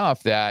sure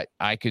enough, that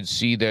I could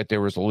see that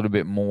there was a little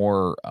bit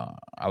more,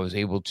 I was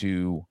able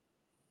to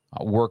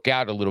work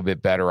out a little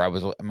bit better.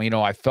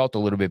 I felt a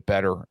little bit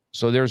better.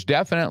 So there's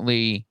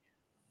definitely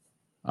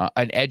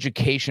an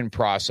education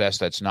process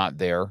that's not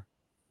there,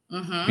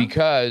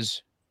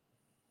 because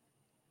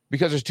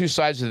there's two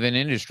sides of an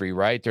industry,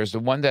 right? There's the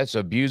one that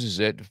abuses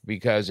it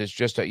because it's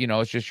just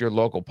it's just your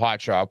local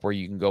pot shop where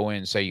you can go in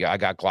and say, I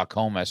got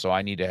glaucoma, so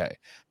I need to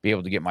be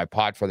able to get my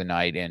pot for the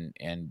night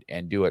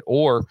and do it.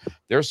 Or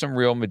there's some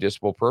real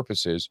medicinal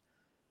purposes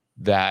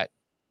that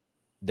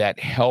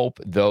help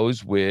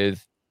those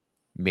with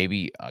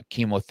maybe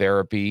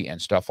chemotherapy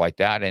and stuff like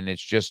that, and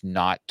it's just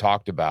not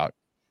talked about,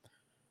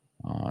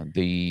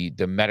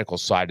 the medical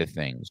side of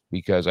things,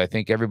 because I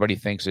think everybody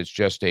thinks it's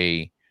just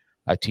a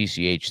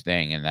TCH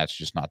thing, and that's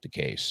just not the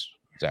case.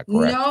 Is that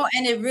correct? No,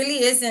 and it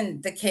really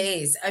isn't the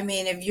case. I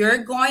mean, if you're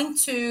going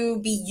to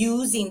be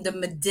using the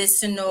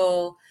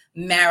medicinal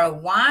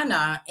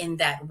marijuana in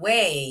that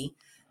way,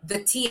 the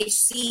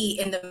THC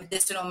in the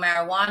medicinal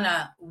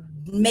marijuana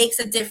makes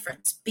a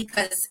difference,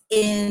 because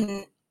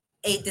in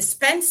a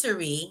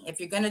dispensary, if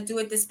you're going to do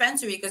a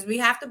dispensary, because we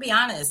have to be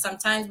honest,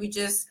 sometimes we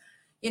just,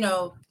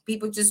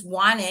 people just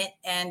want it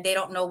and they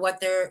don't know what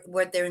they're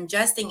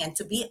ingesting. And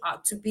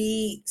to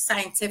be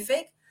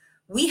scientific,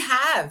 we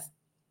have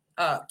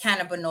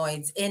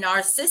cannabinoids in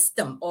our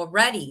system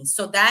already,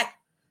 so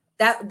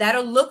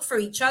that'll look for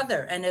each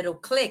other and it'll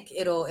click,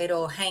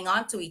 it'll hang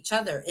on to each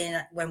other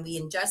when we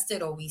ingest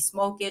it, or we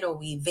smoke it, or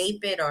we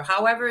vape it, or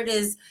however it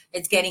is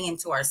it's getting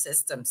into our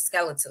system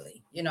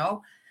skeletally,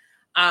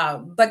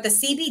 but the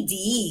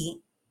CBD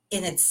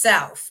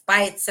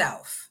by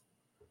itself,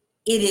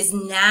 it is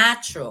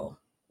natural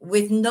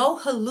with no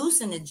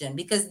hallucinogen,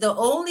 because the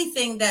only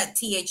thing that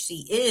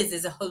THC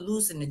is a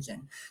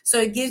hallucinogen.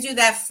 So it gives you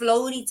that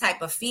floaty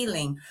type of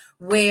feeling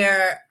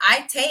where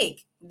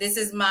this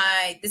is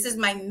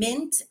my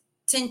mint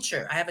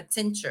tincture. I have a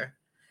tincture,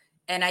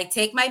 and I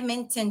take my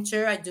mint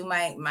tincture. I do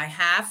my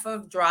half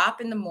of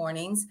drop in the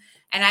mornings,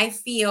 and I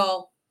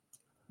feel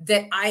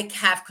that I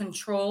have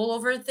control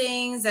over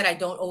things, that I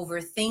don't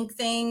overthink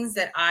things,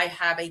 that I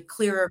have a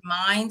clearer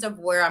mind of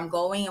where I'm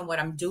going and what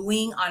I'm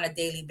doing on a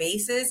daily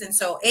basis. And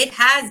so it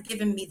has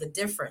given me the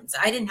difference.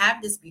 I didn't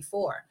have this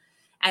before.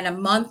 And a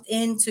month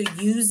into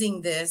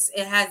using this,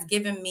 it has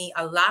given me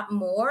a lot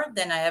more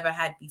than I ever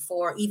had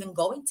before, even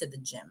going to the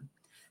gym.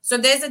 So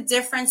there's a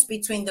difference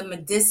between the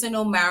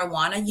medicinal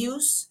marijuana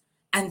use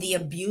and the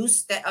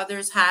abuse that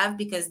others have,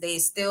 because they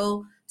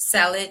still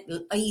sell it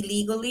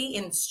illegally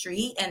in the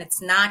street and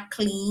it's not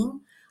clean.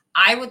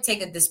 I would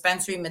take a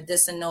dispensary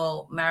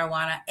medicinal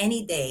marijuana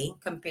any day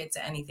compared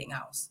to anything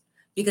else,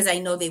 because I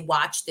know they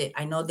watched it.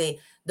 I know they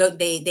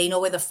know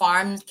where the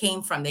farm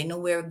came from. They know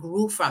where it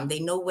grew from.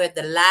 They know where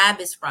the lab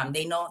is from.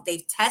 They know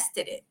they've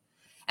tested it.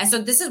 And so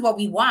this is what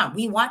we want.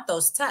 We want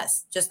those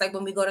tests, just like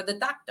when we go to the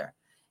doctor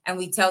and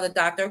we tell the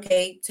doctor,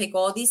 okay, take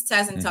all these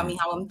tests and tell me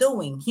how I'm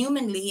doing.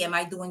 Humanly, am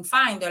I doing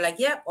fine? They're like,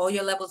 yep, all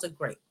your levels are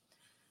great.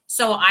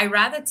 So I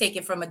rather take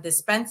it from a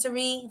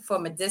dispensary for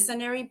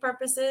medicinary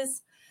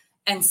purposes,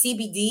 and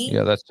CBD.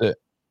 Yeah, that's it.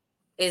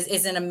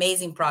 Is an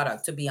amazing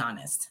product, to be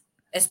honest,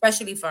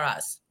 especially for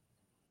us.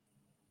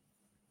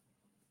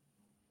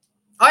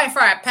 Oh, and for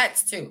our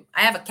pets too.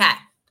 I have a cat,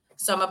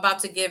 so I'm about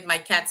to give my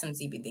cat some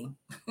CBD.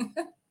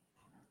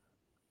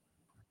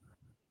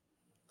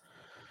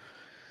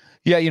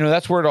 Yeah,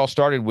 that's where it all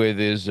started with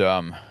is,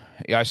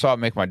 I saw it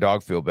make my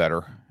dog feel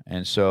better.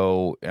 And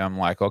so I'm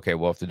like, okay,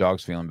 well, if the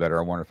dog's feeling better,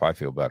 I wonder if I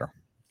feel better.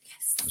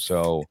 Yes.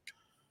 So,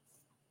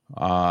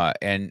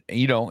 and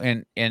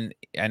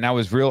I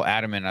was real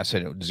adamant. I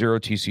said, 0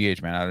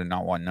 TCH, man. I did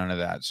not want none of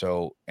that.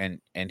 So, and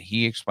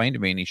he explained to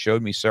me and he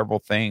showed me several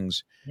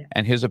things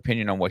and his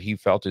opinion on what he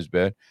felt is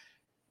bad.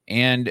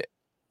 And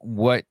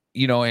what,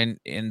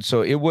 and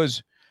so it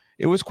was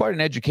quite an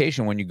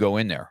education when you go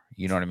in there.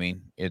 You know what I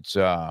mean? It's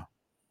that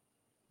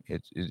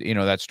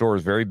store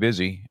is very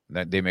busy.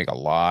 That they make a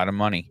lot of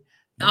money.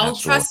 Oh,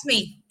 trust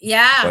me.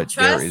 Yeah.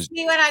 Trust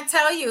me when I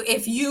tell you,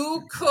 if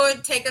you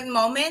could take a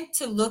moment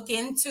to look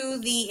into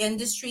the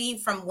industry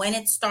from when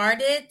it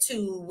started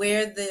to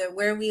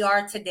where we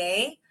are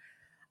today,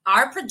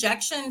 our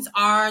projections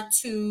are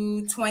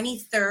to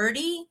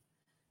 2030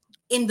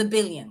 in the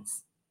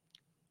billions.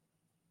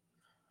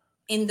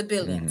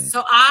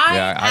 So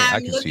I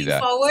am looking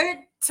forward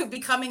to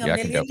becoming a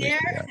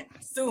millionaire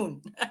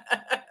soon.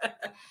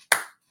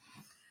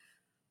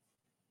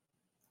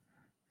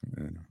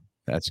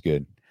 That's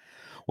good.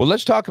 Well,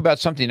 let's talk about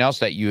something else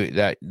that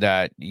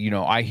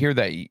I hear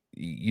that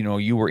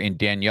you were in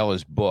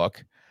Daniela's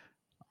book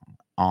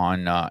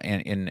on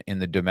in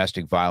the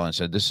domestic violence.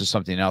 So this is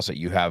something else that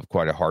you have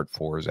quite a heart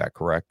for. Is that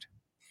correct?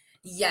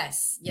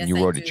 Yes.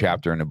 You wrote a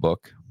chapter in a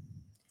book.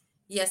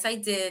 Yes, I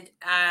did.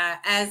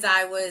 As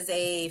I was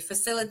a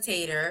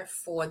facilitator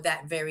for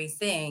that very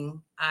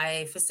thing,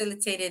 I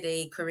facilitated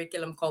a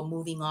curriculum called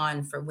Moving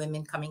On for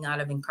women coming out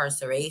of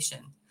incarceration.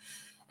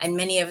 And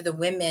many of the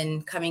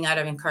women coming out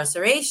of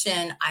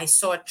incarceration, I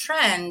saw a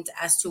trend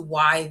as to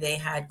why they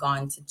had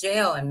gone to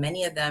jail. And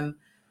many of them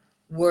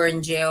were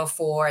in jail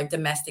for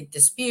domestic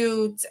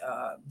dispute,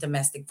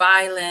 domestic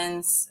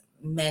violence.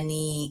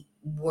 Many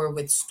were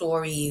with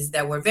stories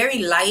that were very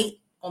light,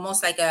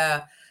 almost like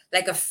a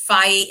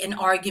fight, an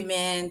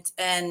argument.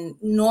 And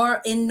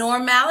in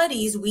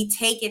normalities, we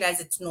take it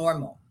as it's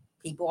normal.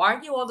 People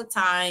argue all the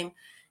time.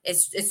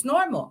 It's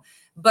normal.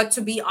 But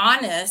to be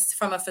honest,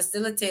 from a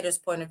facilitator's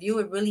point of view,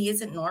 it really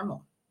isn't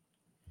normal.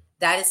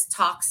 That is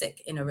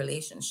toxic in a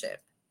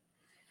relationship.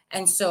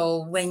 And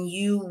so when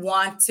you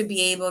want to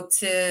be able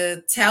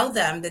to tell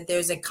them that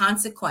there's a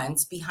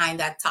consequence behind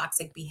that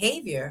toxic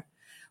behavior,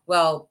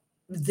 well,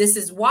 this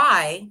is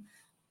why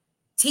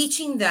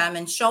teaching them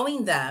and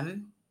showing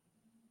them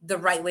the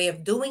right way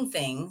of doing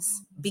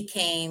things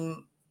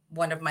became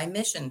one of my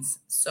missions.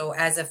 So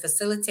as a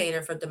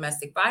facilitator for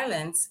domestic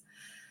violence,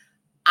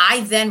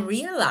 I then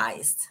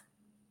realized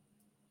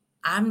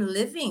I'm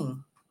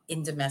living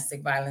in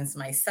domestic violence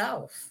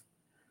myself.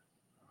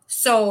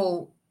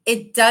 So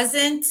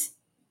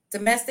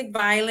domestic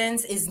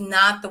violence is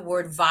not the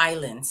word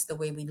violence the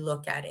way we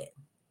look at it.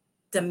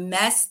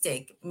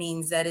 Domestic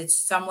means that it's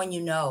someone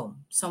you know,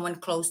 someone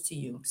close to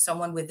you,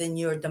 someone within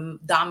your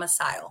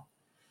domicile.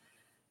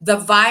 The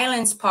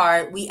violence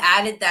part, we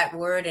added that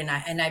word, and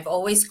I've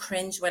always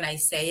cringed when I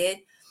say it.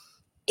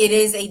 It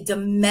is a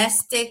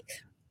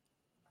domestic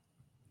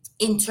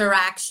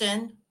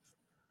interaction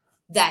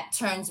that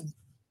turns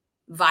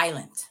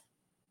violent.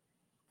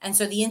 And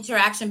so the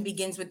interaction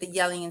begins with the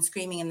yelling and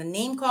screaming and the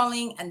name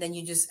calling, and then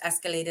you just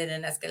escalated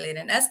and escalated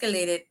and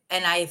escalated.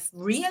 And I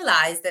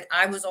realized that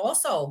I was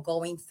also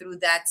going through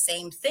that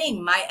same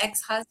thing. My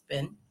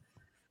ex-husband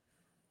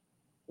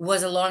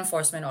was a law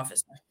enforcement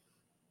officer.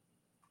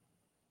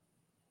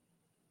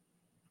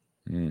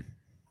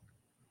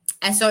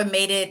 And so it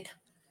made it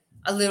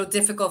a little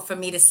difficult for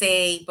me to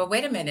say, but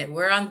wait a minute,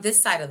 we're on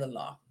this side of the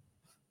law.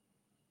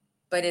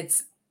 But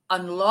it's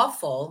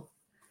unlawful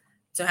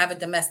to have a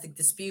domestic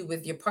dispute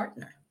with your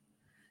partner.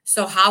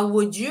 So how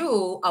would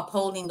you,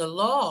 upholding the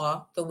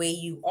law the way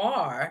you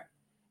are,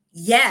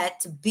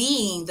 yet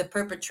being the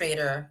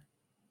perpetrator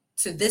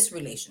to this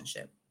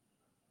relationship?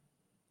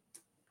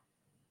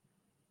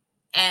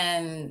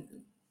 And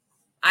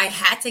I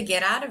had to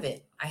get out of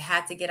it.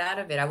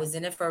 I was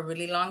in it for a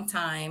really long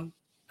time.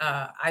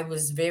 I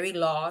was very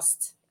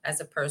lost as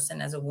a person,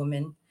 as a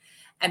woman.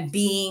 And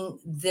being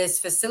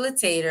this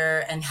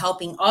facilitator and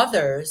helping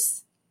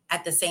others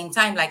at the same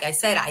time, like I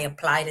said, I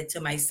applied it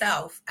to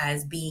myself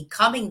as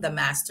becoming the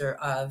master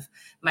of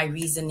my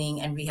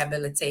reasoning and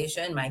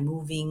rehabilitation, my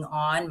moving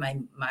on, my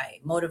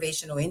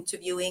motivational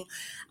interviewing.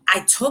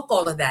 I took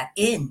all of that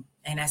in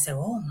and I said,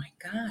 oh my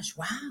gosh,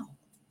 wow.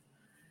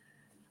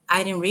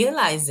 I didn't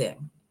realize it.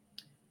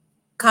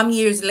 Come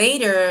years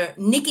later,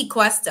 Nikki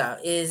Cuesta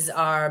is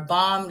our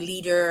BOM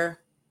leader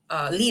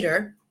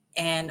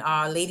and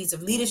our Ladies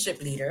of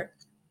Leadership leader.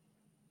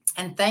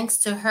 And thanks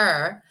to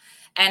her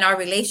and our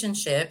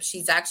relationship,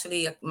 she's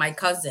actually my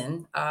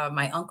cousin.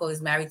 My uncle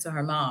is married to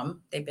her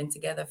mom. They've been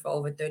together for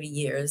over 30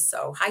 years.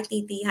 So hi,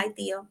 Titi. Hi,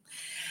 Theo.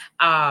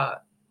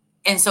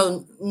 And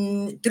so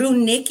through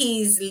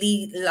Nikki's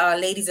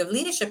Ladies of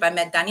Leadership, I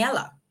met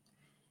Daniela.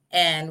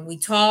 And we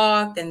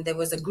talked, and there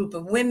was a group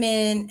of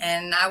women.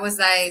 And I was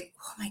like,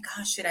 oh my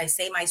gosh, should I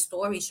say my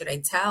story? Should I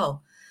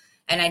tell?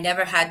 And I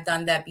never had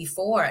done that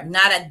before,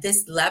 not at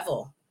this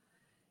level.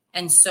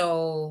 And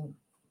so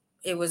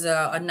it was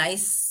a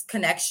nice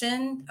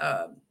connection.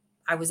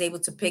 I was able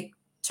to pick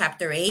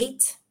chapter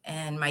 8,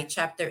 and my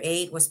chapter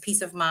 8 was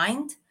peace of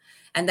mind.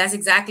 And that's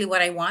exactly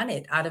what I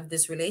wanted out of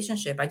this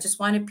relationship. I just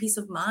wanted peace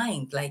of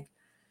mind. Like,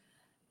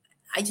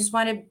 I just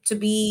wanted to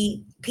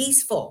be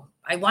peaceful.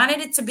 I wanted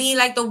it to be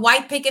like the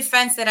white picket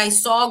fence that I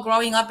saw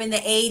growing up in the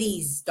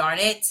 80s, darn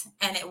it.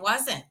 And it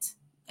wasn't.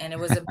 And it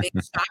was a big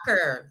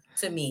shocker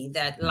to me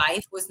that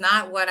life was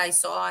not what I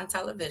saw on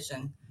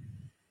television.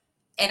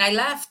 And I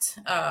left.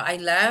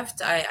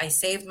 I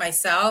saved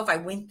myself. I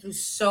went through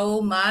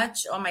so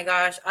much. Oh my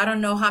gosh. I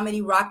don't know how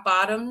many rock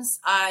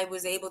bottoms I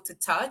was able to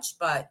touch,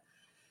 but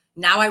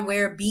now I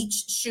wear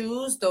beach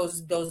shoes,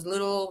 those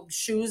little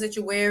shoes that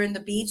you wear in the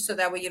beach so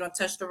that way you don't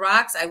touch the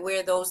rocks. I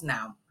wear those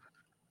now.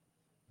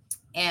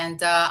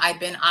 And I've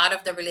been out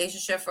of the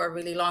relationship for a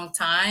really long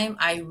time.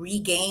 I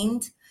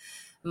regained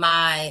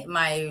my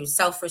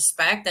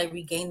self-respect. I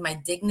regained my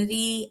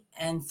dignity.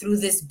 And through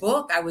this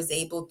book, I was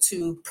able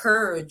to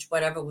purge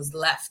whatever was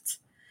left.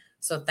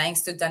 So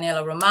thanks to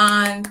Daniela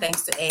Roman,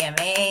 thanks to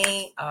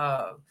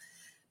AMA,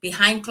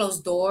 Behind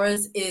Closed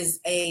Doors is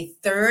a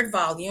third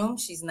volume.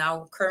 She's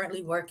now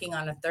currently working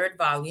on a third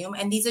volume.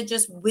 And these are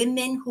just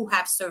women who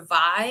have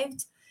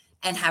survived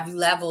and have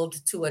leveled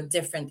to a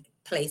different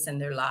place in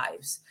their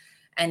lives.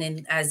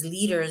 And as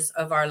leaders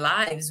of our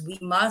lives, we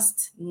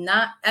must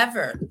not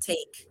ever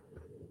take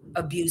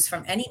abuse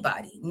from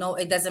anybody. No,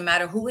 it doesn't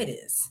matter who it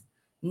is.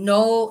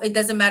 No, it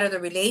doesn't matter the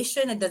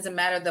relation. It doesn't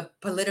matter the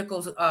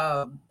political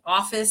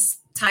office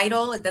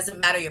title. It doesn't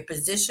matter your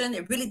position.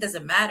 It really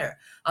doesn't matter.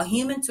 A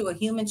human to a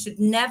human should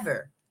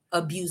never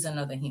abuse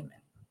another human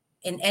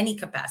in any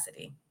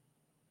capacity.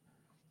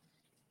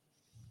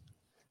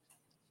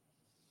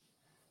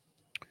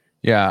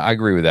 Yeah, I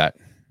agree with that.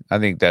 I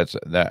think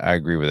I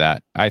agree with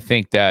that. I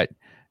think that,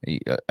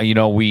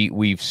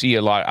 we see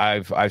a lot.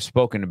 I've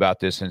spoken about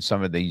this in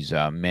some of these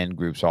men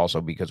groups also,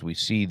 because we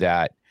see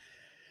that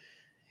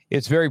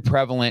it's very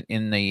prevalent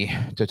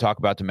to talk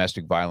about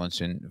domestic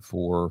violence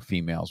for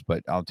females.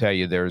 But I'll tell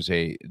you, there's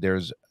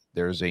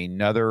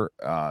another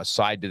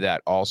side to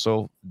that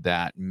also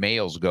that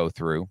males go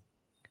through.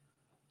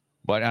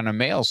 But on a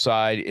male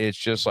side, it's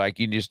just like,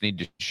 you just need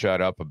to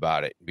shut up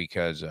about it,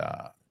 because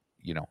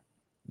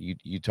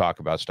you talk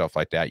about stuff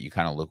like that, you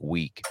kind of look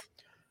weak.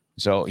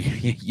 So,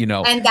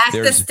 and that's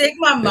the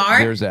stigma, Mark.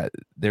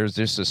 There's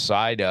just a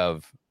side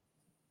of,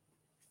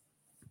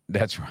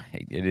 that's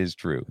right. It is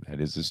true.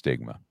 That is the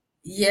stigma.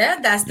 Yeah,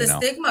 that's the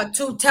stigma.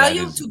 To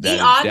be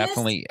honest,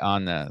 definitely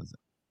on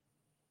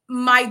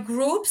my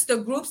groups, the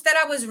groups that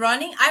I was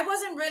running, I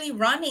wasn't really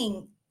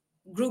running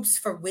groups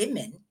for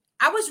women.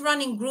 I was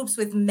running groups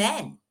with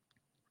men.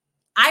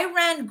 I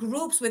ran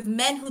groups with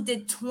men who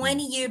did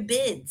 20-year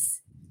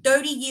bids,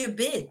 30-year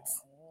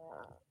bids.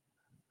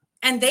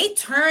 And they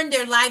turned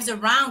their lives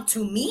around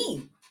to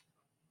me,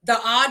 the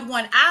odd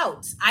one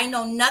out. I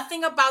know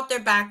nothing about their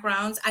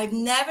backgrounds. I've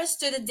never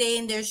stood a day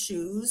in their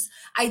shoes.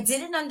 I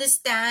didn't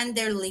understand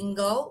their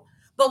lingo.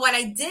 But what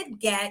I did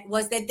get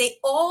was that they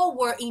all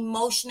were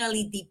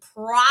emotionally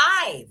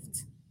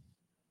deprived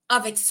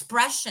of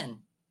expression.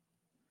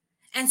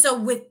 And so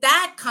with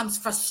that comes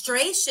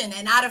frustration.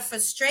 And out of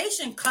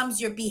frustration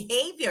comes your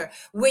behavior,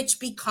 which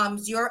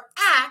becomes your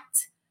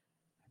act.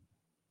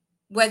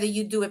 Whether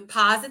you do it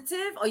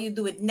positive or you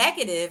do it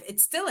negative,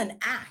 it's still an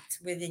act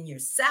within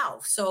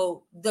yourself.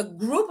 So the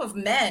group of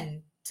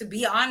men, to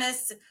be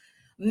honest,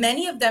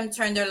 many of them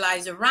turned their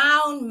lives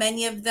around.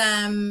 Many of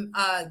them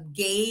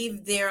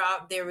gave their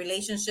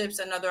relationships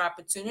another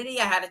opportunity.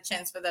 I had a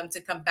chance for them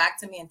to come back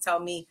to me and tell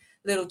me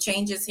little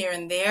changes here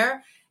and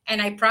there.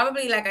 And I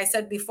probably, like I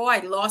said before,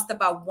 I lost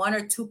about 1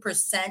 or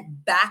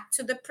 2% back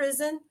to the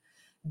prison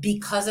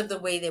because of the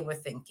way they were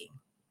thinking.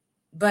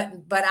 But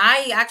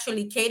I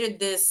actually catered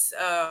this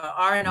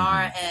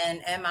R&R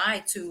and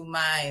MI to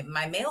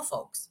my male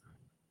folks.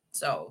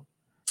 So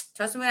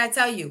trust me when I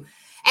tell you,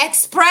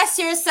 express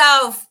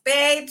yourself,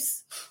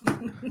 babes.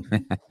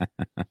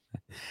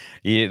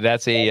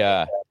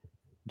 Yeah,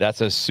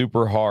 that's a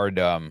super hard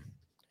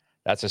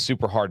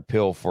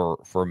pill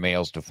for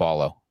males to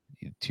follow,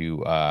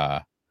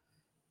 to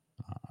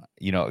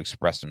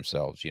express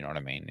themselves. You know what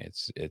I mean?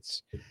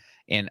 It's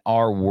in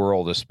our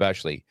world,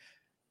 especially.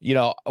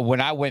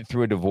 When I went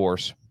through a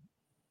divorce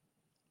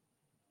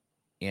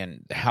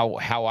and how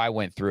I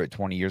went through it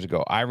 20 years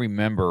ago, I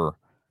remember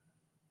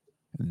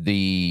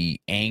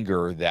the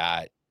anger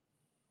that,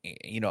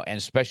 and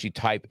especially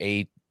type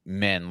A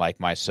men like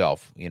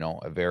myself,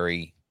 a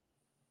very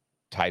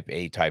type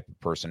A type of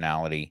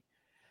personality,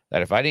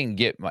 that if I didn't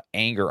get my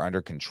anger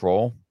under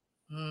control,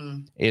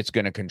 it's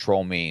going to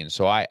control me. And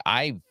so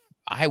I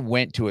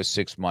went to a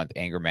 6-month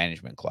anger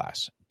management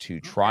class to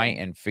try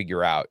and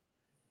figure out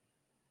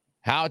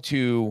how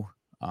to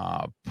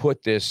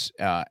put this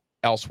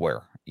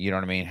elsewhere. You know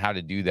what I mean? How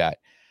to do that.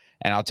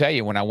 And I'll tell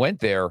you, when I went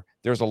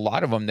there's a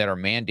lot of them that are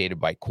mandated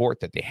by court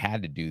that they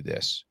had to do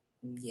this.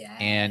 Yeah.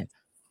 And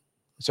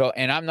so,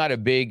 and I'm not a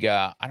big,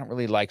 I don't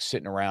really like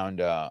sitting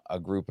around a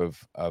group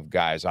of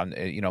guys.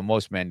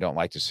 Most men don't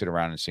like to sit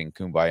around and sing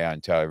Kumbaya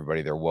and tell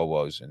everybody their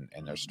woes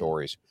and their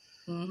stories.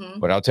 Mm-hmm.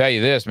 But I'll tell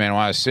you this, man,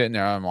 when I was sitting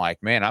there, I'm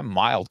like, man, I'm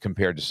mild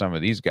compared to some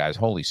of these guys.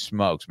 Holy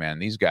smokes, man.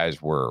 These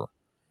guys were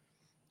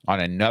on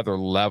another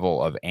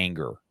level of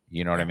anger.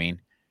 You know what I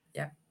mean?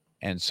 Yeah.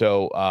 And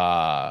so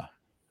I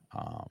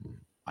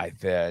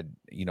said,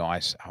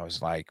 I was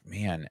like,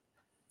 man,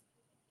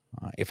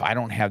 if I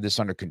don't have this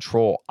under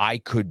control, I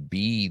could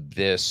be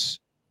this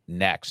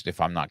next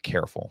if I'm not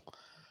careful.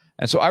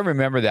 And so I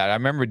remember that. I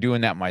remember doing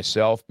that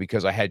myself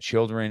because I had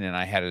children and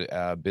I had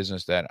a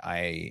business that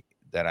I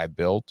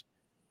built,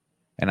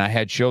 and I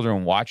had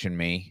children watching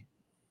me.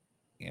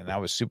 And I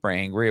was super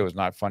angry. It was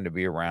not fun to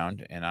be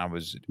around. And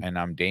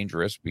I'm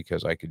dangerous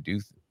because I could do,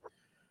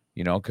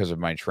 because of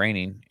my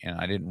training. And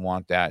I didn't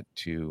want that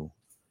to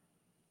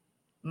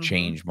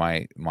change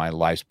my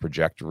life's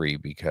trajectory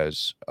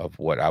because of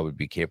what I would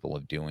be capable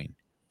of doing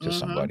to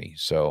somebody.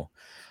 So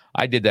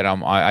I did that on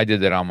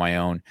my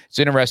own. It's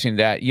interesting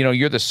that,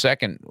 you're the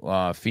second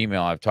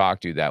female I've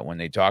talked to that when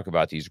they talk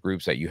about these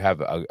groups that you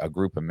have a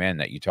group of men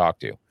that you talk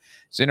to.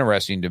 It's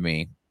interesting to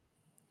me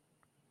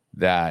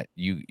that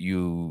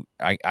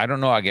I don't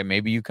know. Again,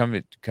 maybe you come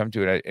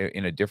to it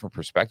in a different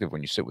perspective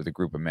when you sit with a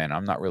group of men.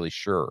 I'm not really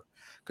sure,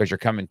 because you're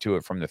coming to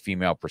it from the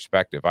female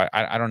perspective.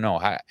 I don't know.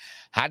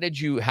 How did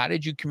you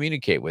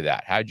communicate with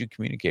that? How did you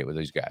communicate with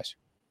these guys?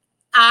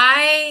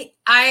 I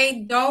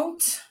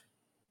don't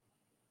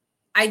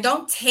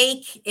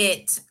take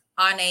it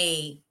on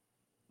a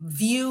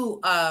view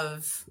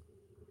of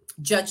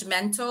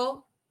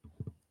judgmental.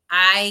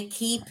 I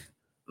keep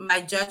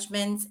my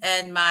judgments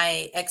and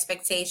my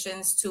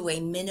expectations to a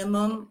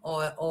minimum,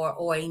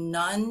 or a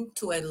none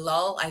to a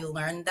lull. I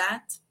learned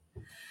that.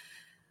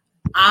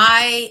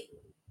 I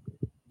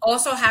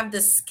also have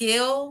the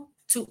skill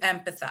to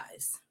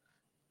empathize.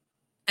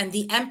 And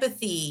the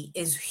empathy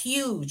is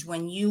huge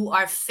when you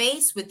are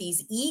faced with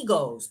these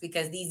egos,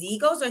 because these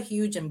egos are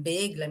huge and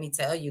big. Let me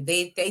tell you,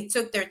 they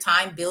took their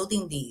time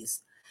building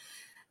these.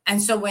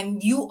 And so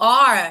when you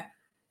are,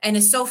 and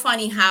it's so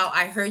funny how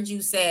I heard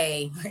you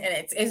say,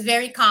 and it's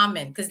very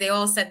common because they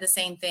all said the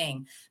same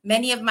thing.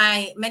 Many of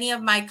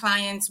my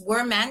clients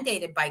were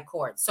mandated by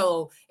court.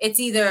 So it's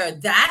either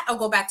that or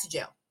go back to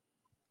jail.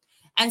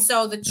 And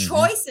so the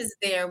choices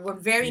there were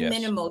very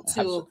minimal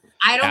to,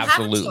 I don't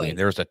have a choice.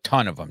 There's a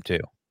ton of them too.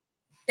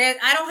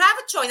 I don't have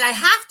a choice. I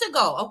have to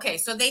go. Okay,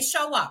 so they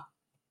show up.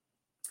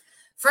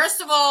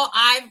 First of all,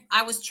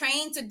 I was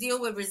trained to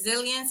deal with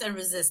resilience and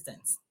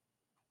resistance.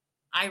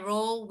 I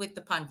roll with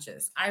the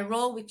punches. I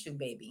roll with you,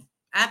 baby.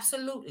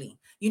 Absolutely.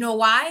 You know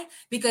why?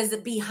 Because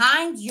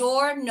behind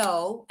your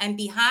no and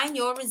behind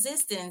your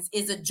resistance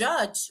is a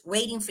judge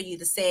waiting for you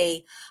to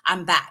say,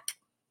 I'm back.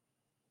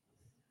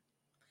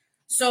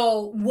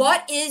 So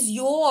what is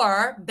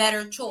your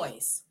better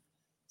choice?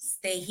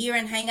 Stay here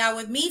and hang out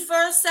with me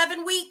for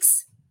 7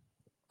 weeks,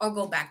 or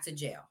go back to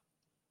jail?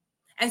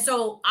 And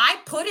so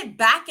I put it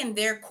back in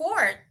their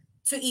court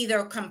to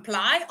either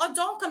comply or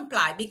don't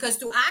comply, because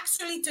to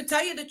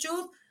tell you the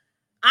truth,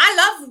 I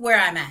love where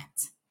I'm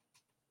at.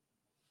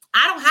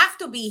 I don't have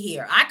to be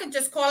here. I could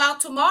just call out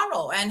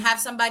tomorrow and have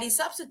somebody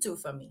substitute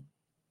for me.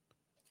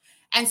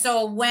 And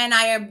so when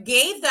I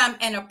gave them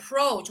an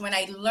approach, when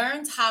I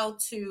learned how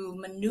to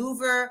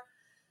maneuver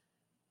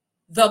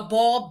the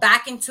ball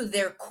back into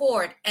their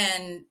court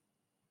and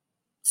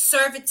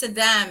serve it to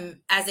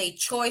them as a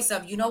choice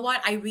of, you know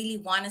what, I really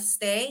want to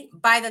stay.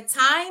 By the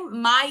time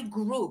my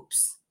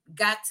groups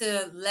got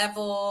to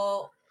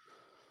level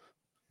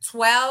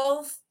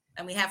 12,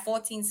 and we have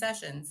 14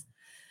 sessions,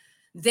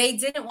 they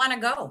didn't want to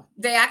go.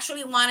 They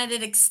actually wanted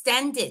it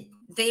extended.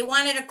 They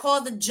wanted to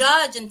call the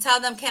judge and tell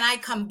them, can I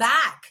come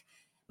back?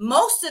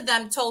 Most of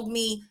them told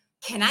me,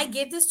 can I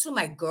give this to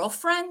my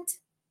girlfriend?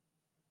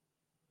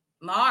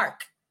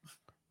 Mark.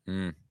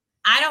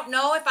 I don't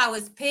know if I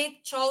was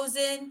picked,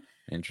 chosen.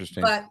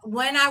 Interesting. But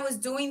when I was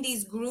doing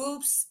these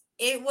groups,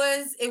 it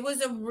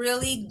was a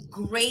really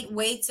great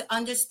way to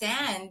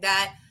understand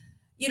that,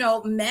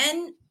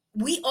 men,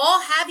 we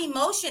all have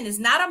emotion. It's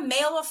not a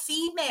male or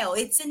female.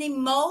 It's an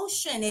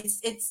emotion.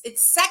 It's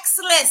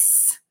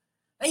sexless.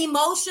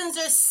 Emotions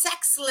are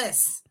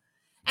sexless.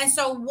 And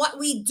so what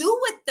we do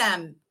with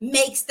them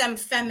makes them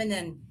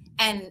feminine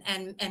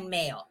and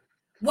male.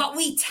 What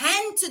we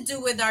tend to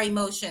do with our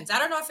emotions, I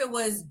don't know if it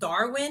was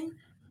Darwin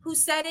who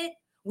said it,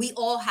 we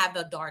all have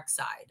a dark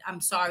side.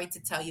 I'm sorry to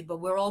tell you, but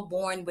we're all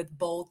born with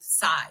both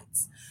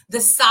sides.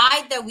 The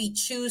side that we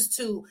choose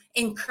to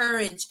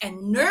encourage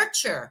and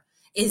nurture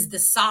is the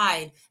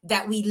side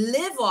that we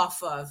live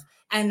off of.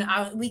 And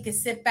we could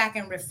sit back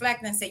and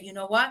reflect and say, you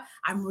know what?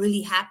 I'm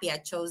really happy I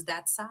chose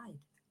that side.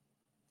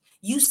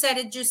 You said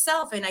it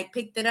yourself, and I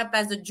picked it up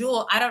as a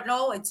jewel. I don't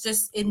know. It's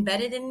just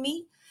embedded in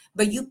me.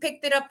 But you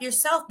picked it up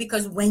yourself,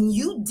 because when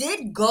you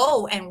did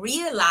go and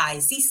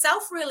realize, see,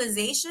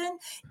 self-realization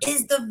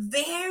is the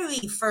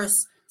very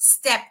first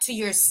step to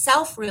your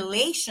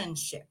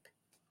self-relationship.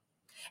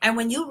 And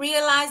when you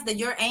realize that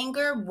your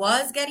anger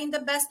was getting the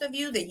best of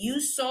you, that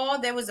you saw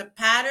there was a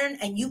pattern,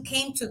 and you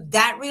came to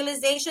that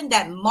realization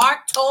that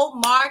Mark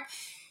told Mark,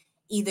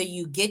 either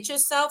you get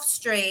yourself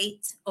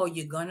straight or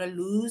you're going to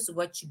lose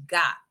what you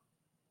got.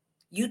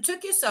 You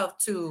took yourself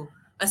to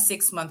a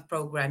 6-month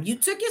program. You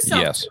took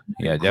yourself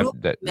to a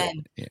group of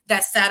men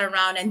that sat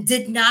around and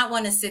did not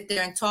want to sit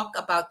there and talk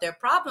about their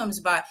problems,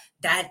 but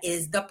that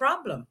is the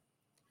problem.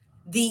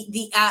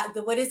 The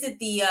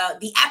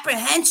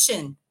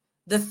apprehension,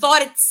 the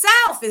thought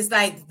itself is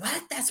like,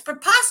 what? That's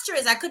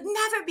preposterous. I could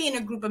never be in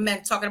a group of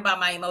men talking about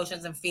my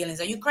emotions and feelings.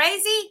 Are you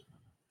crazy?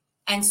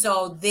 And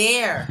so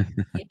there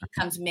it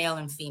becomes male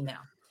and female.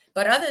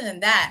 But other than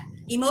that,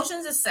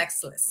 emotions are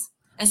sexless.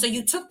 And so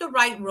you took the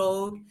right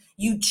road.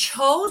 You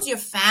chose your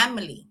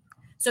family.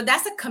 So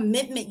that's a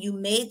commitment you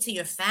made to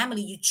your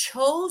family. You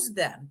chose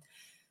them.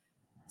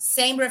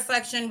 Same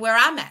reflection where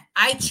I'm at.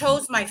 I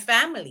chose my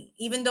family.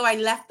 Even though I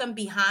left them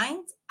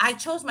behind, I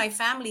chose my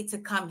family to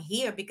come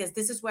here because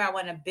this is where I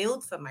want to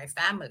build for my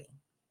family.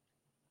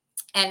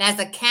 And as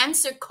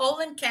a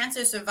colon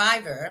cancer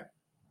survivor,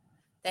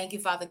 thank you,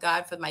 Father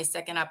God, for my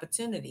second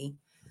opportunity.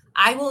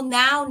 I will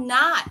now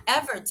not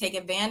ever take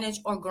advantage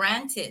or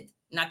granted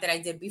Not that I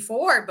did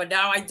before, but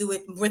now I do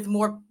it with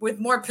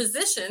more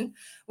precision,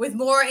 with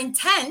more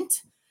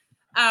intent,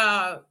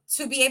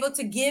 to be able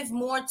to give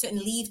more to and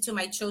leave to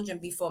my children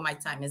before my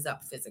time is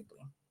up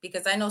physically,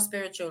 because I know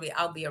spiritually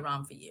I'll be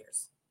around for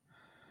years.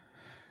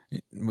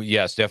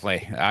 Yes,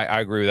 definitely.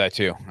 I agree with that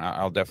too.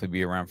 I'll definitely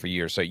be around for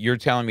years. So you're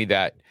telling me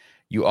that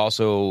you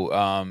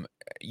also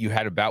you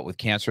had a bout with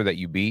cancer that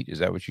you beat. Is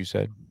that what you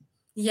said?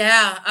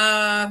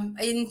 Yeah.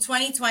 In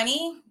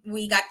 2020,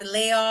 we got the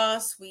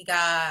layoffs, we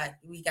got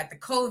the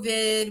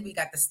COVID, we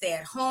got the stay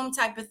at home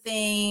type of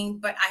thing.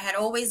 But I had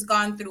always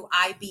gone through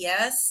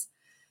IBS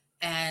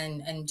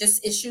and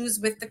just issues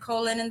with the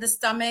colon and the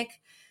stomach.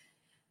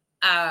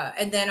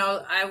 And then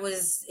I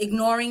was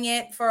ignoring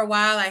it for a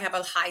while. I have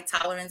a high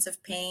tolerance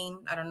of pain.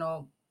 I don't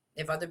know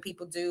if other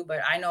people do, but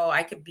I know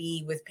I could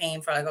be with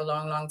pain for like a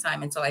long, long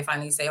time until I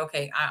finally say,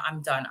 okay,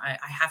 I'm done. I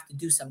have to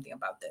do something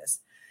about this.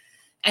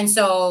 And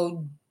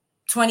so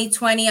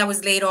 2020, I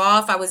was laid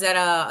off. I was at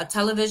a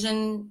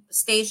television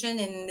station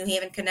in New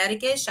Haven,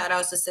 Connecticut. Shout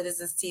out to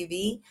Citizens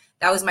TV.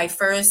 That was my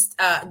first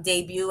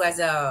debut as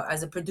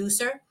a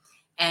producer.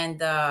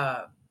 And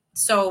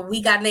so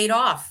we got laid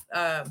off.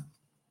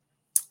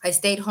 I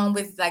stayed home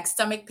with like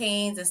stomach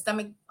pains and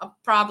stomach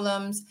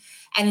problems.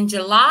 And in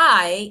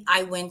July,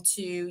 I went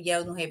to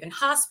Yale New Haven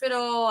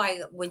Hospital.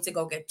 I went to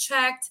go get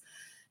checked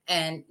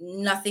and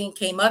nothing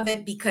came of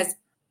it, because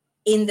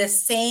in the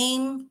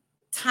same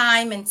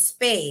time and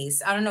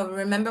space, I don't know,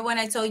 remember when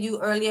I told you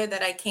earlier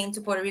that I came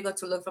to Puerto Rico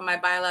to look for my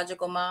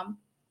biological mom?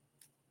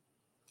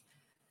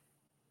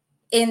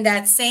 In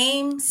that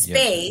same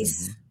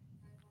space, Yes.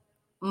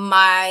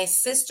 my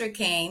sister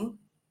came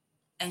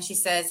and she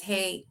says,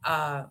 hey,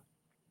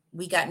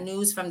 we got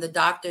news from the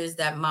doctors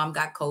that mom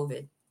got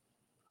COVID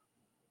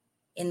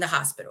in the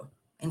hospital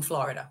in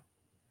Florida.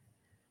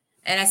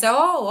 And I said,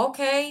 oh,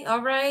 okay.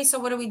 All right. So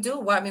what do we do?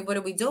 What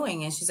are we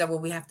doing? And she said, well,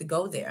 we have to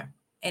go there.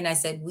 And I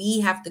said, we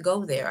have to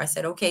go there. I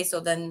said, okay, so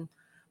then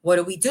what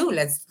do we do?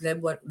 Let's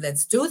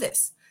do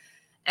this.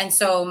 And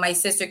so my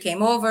sister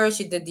came over.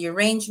 She did the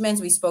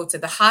arrangements. We spoke to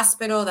the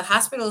hospital. The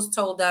hospitals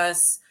told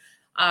us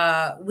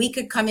we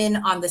could come in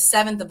on the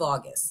 7th of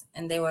August.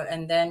 And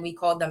then we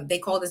called them. They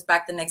called us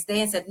back the next day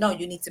and said, no,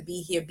 you need to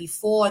be here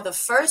before the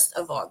 1st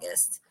of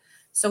August.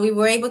 So we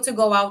were able to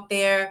go out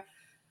there.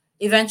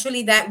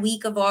 Eventually, that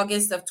week of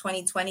August of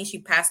 2020, she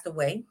passed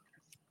away.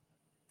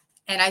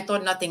 And I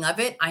thought nothing of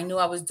it. I knew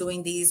I was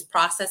doing these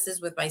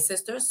processes with my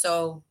sister.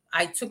 So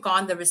I took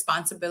on the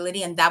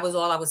responsibility, and that was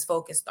all I was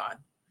focused on.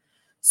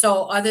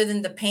 So other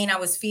than the pain I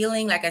was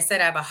feeling, like I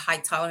said, I have a high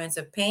tolerance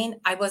of pain.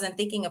 I wasn't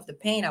thinking of the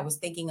pain. I was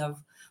thinking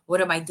of,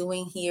 what am I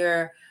doing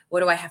here? What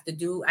do I have to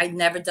do? I'd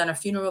never done a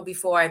funeral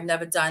before. I've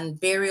never done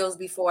burials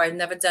before. I've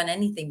never done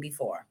anything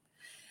before.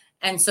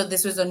 And so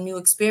this was a new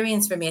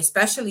experience for me,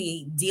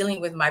 especially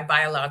dealing with my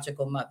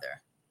biological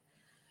mother.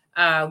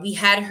 We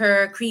had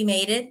her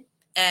cremated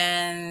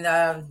and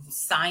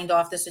signed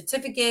off the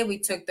certificate. We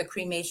took the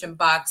cremation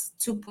box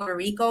to Puerto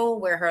Rico,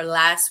 where her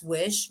last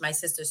wish, my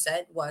sister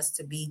said, was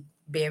to be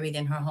buried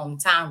in her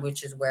hometown,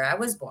 which is where I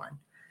was born,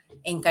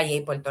 in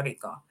Cayey, Puerto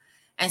Rico.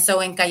 And so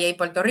in Cayey,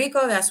 Puerto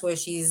Rico, that's where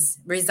she's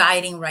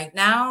residing right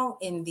now,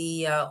 in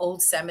the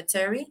old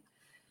cemetery.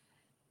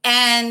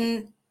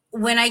 And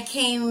when I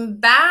came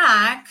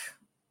back,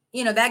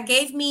 that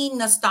gave me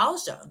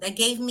nostalgia. That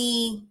gave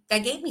me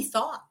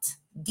thought,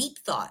 deep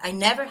thought. I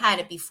never had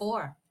it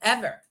before,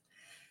 ever.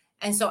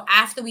 And so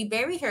after we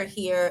buried her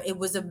here, it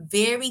was a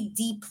very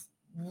deep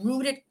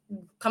rooted,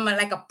 kind of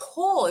like a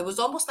pull. It was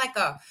almost like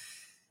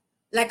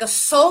a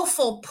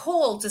soulful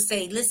pull to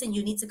say, listen,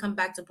 you need to come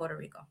back to Puerto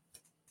Rico.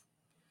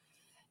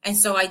 And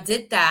so I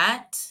did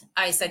that.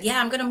 I said, yeah,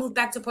 I'm going to move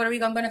back to Puerto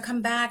Rico. I'm going to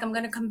come back.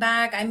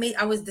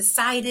 I was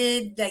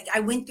decided. Like,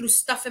 I went through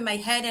stuff in my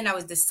head and I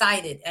was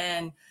decided.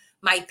 And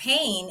my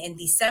pain in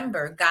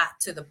December got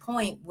to the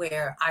point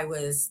where I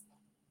was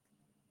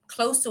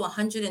close to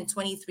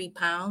 123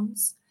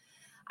 pounds.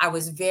 I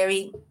was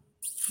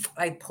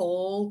I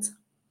pulled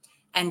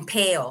and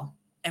pale.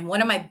 And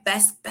one of my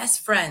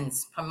best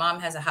friends, her mom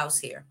has a house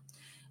here.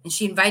 And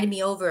she invited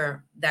me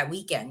over that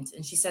weekend.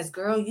 And she says,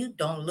 girl, you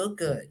don't look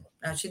good.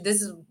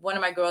 This is one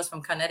of my girls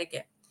from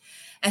Connecticut.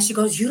 And she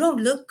goes, you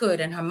don't look good.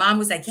 And her mom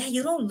was like, yeah,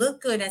 you don't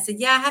look good. And I said,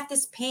 yeah, I have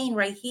this pain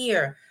right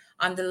here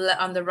on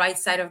the right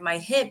side of my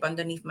hip,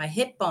 underneath my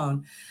hip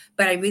bone.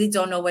 But I really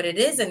don't know what it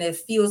is. And it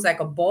feels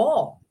like a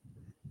ball.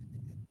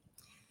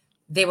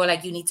 They were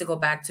like, you need to go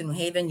back to New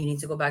Haven. You need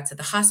to go back to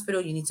the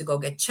hospital. You need to go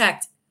get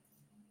checked.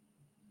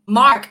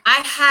 Mark,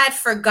 I had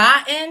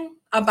forgotten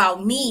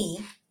about me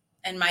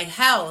and my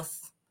health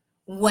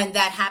when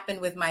that happened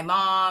with my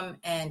mom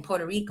and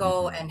Puerto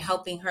Rico and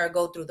helping her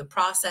go through the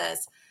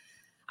process.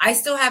 I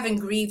still haven't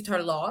grieved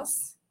her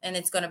loss, and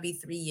it's going to be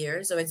 3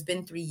 years. So it's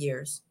been 3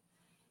 years.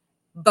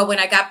 But when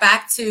I got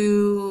back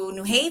to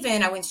New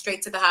Haven, I went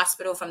straight to the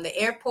hospital from the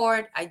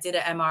airport. I did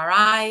an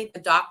MRI. The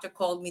doctor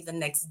called me the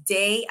next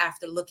day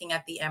after looking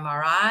at the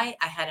MRI.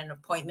 I had an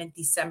appointment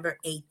December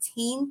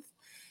 18th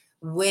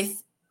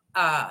with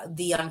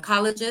the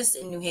oncologist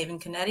in New Haven,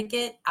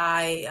 Connecticut.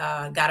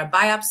 I got a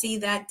biopsy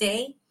that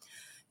day.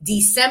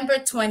 December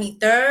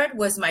 23rd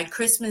was my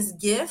Christmas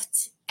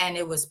gift, and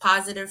it was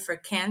positive for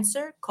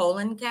cancer,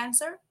 colon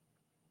cancer.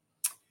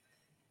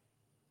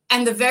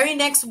 And the very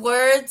next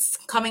words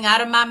coming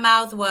out of my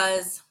mouth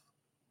was,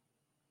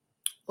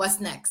 what's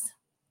next?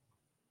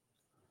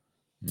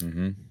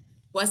 Mm-hmm.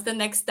 What's the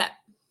next step?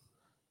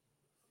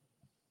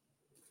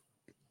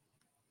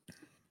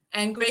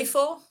 And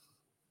grateful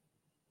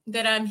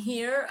that I'm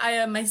here.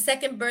 My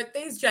second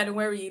birthday is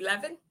January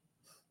 11th,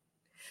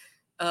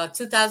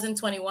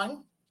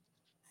 2021.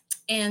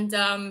 And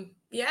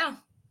yeah,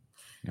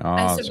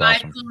 I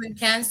survived colon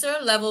cancer,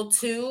 level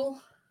 2,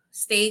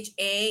 stage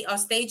A, or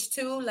stage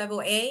 2,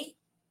 level A.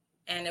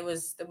 And it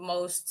was the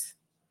most,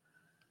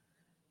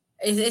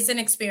 it's an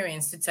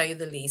experience, to tell you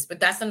the least. But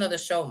that's another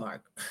show,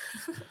 Mark.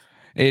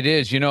 It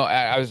is.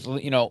 I was,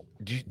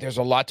 there's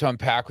a lot to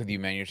unpack with you,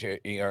 man.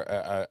 You're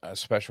a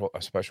special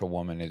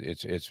woman.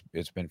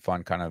 It's been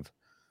fun, kind of.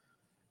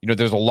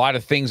 There's a lot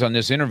of things on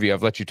this interview.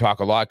 I've let you talk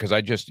a lot because I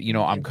just,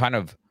 I'm kind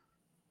of,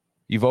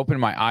 you've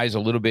opened my eyes a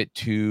little bit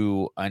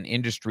to an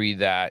industry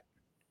that,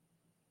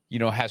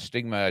 has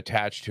stigma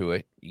attached to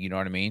it. You know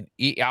what I mean?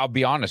 I'll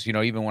be honest,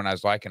 even when I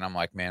was I'm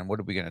like, man, what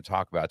are we going to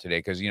talk about today?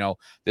 Because,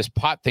 this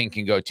pot thing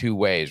can go two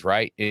ways,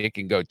 right? It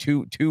can go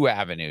two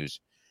avenues.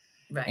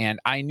 Right. And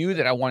I knew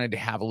that I wanted to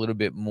have a little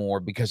bit more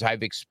because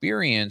I've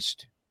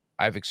experienced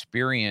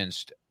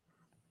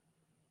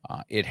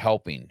it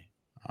helping.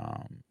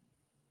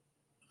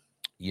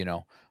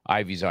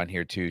 Ivy's on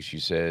here too. She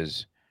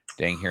says,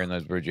 dang, hearing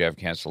those words, you have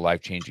cancer,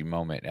 life-changing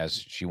moment, as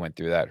she went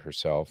through that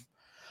herself.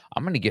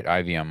 I'm going to get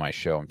Ivy on my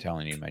show. I'm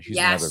telling you, man. She's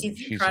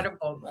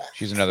incredible.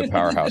 She's another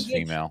powerhouse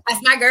female.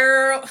 That's my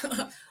girl.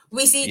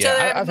 We see each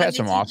other. I've had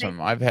some awesome.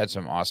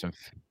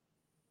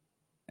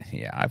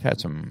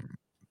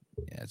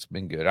 It's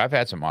been good. I've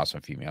had some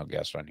awesome female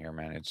guests on here,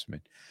 man.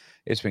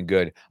 It's been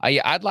good.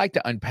 I'd like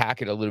to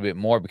unpack it a little bit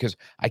more because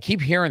I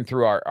keep hearing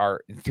throughout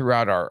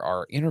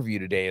our interview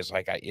today is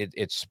like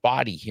it's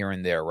spotty here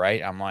and there,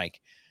 right? I'm like,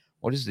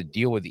 what is the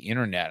deal with the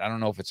internet? I don't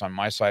know if it's on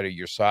my side or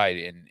your side,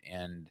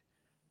 and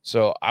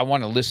so I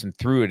want to listen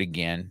through it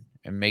again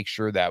and make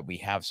sure that we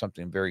have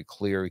something very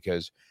clear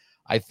because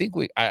I think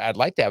I'd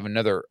like to have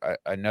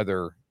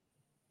another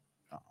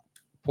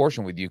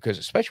portion with you because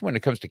especially when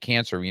it comes to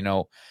cancer,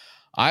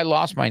 I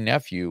lost my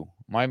nephew,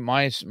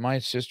 my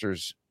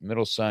sister's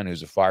middle son,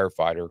 who's a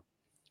firefighter.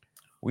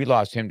 We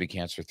lost him to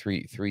cancer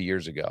three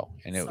years ago,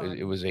 and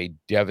it was a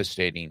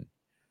devastating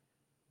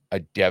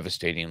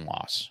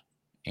loss.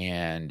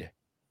 And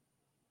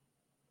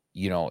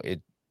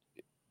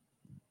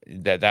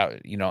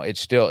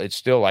it's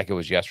still like it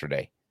was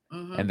yesterday.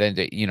 Mm-hmm. And then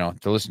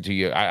to listen to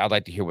you, I'd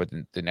like to hear what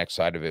the next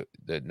side of it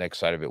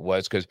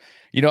was because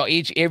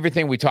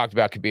everything we talked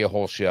about could be a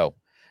whole show.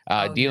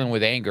 Dealing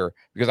with anger,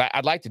 because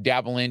I'd like to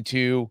dabble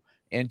into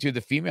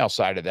the female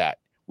side of that.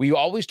 We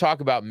always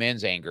talk about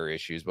men's anger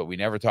issues, but we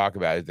never talk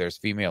about it. There's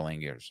female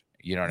angers.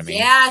 You know what I mean?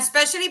 Yeah,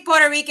 especially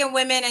Puerto Rican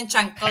women and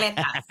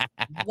chancletas.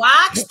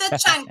 Watch the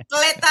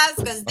chancletas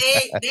because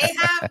they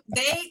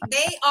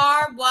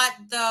are what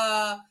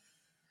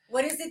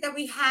is it that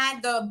we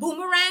had? The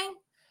boomerang.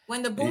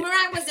 When the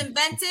boomerang was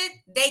invented,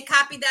 they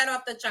copied that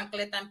off the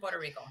chancleta in Puerto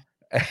Rico.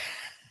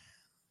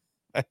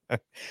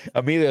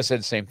 Emilio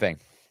said the same thing.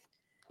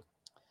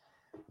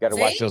 Got to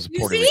watch those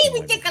Puerto Rican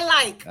women. We think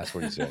alike. That's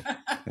what he said.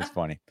 It's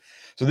funny.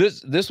 So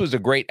this was a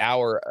great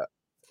hour.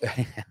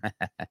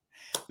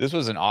 This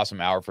was an awesome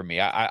hour for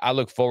me. I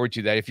look forward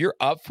to that. If you're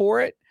up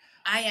for it,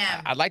 I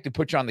am. I'd like to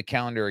put you on the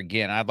calendar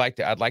again. I'd like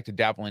to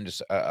dabble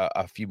into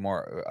a few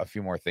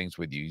more things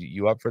with you.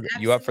 You up for that?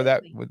 You up for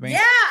that with me?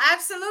 Yeah,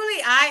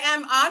 absolutely. I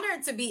am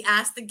honored to be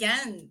asked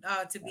again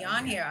to be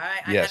on here.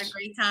 I had a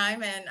great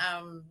time, and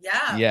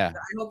I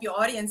hope your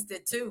audience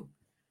did too.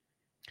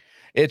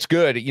 It's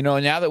good.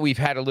 Now that we've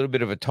had a little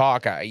bit of a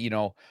talk,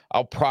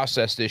 I'll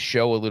process this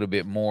show a little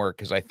bit more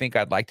because I think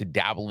I'd like to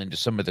dabble into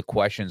some of the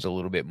questions a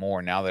little bit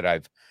more now that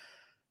I've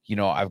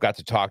got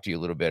to talk to you a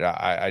little bit.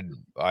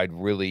 I'd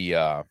really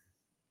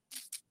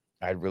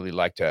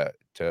like to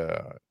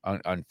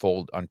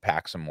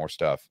unpack some more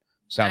stuff.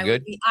 Sound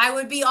good? I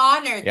would be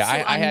honored. Yeah,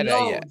 I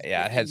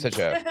had such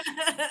a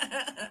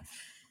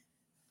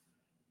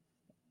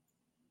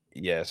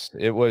yes.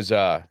 It was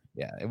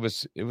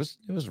it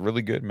was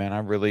really good, man. I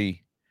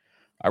really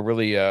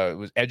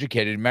was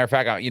educated. Matter of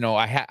fact,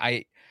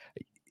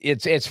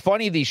 it's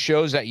funny these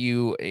shows that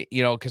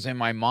because in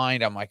my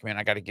mind I'm like, man,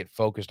 I got to get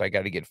focused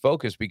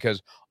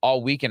because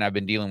all weekend I've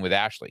been dealing with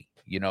Ashley.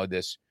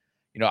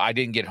 I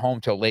didn't get home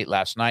till late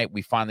last night.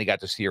 We finally got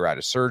to see her out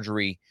of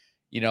surgery,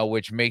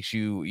 which makes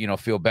you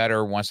feel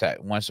better once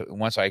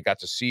I got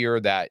to see her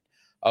that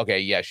okay,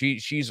 yeah,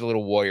 she's a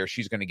little warrior.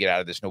 She's going to get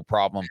out of this no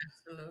problem.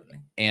 Absolutely.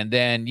 And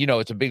then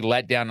it's a big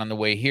letdown on the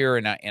way here,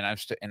 and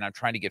I'm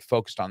trying to get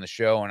focused on the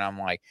show, and I'm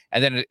like,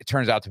 and then it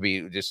turns out to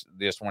be just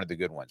one of the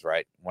good ones,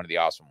 right? One of the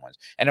awesome ones.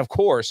 And of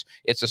course,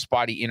 it's a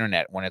spotty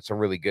internet when it's a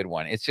really good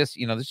one. It's just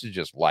this is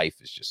just life.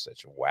 It's just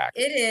such a whack.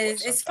 It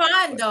is. It's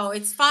fun though.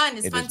 It's fun.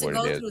 It's fun to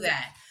go through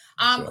that.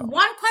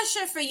 One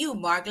question for you,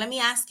 Mark. Let me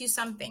ask you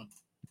something.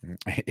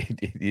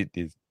 It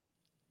is.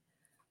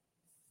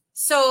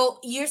 So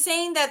you're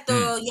saying that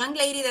the young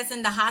lady that's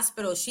in the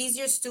hospital, she's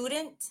your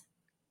student?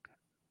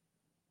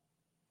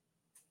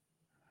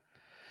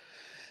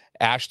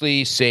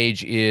 Ashley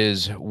Sage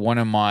is one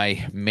of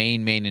my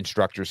main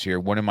instructors here,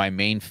 one of my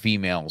main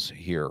females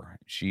here.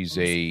 She's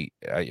a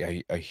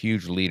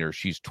huge leader.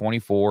 She's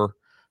 24.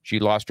 She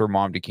lost her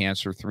mom to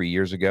cancer 3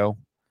 years ago.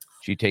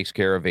 She takes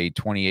care of a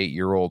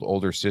 28-year-old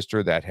older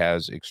sister that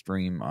has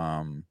extreme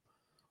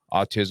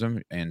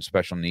autism and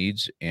special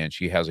needs, and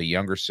she has a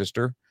younger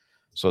sister.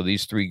 So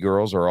these three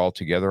girls are all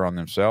together on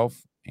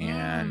themselves,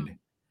 and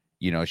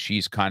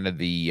she's kind of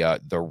the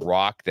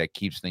rock that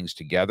keeps things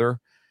together.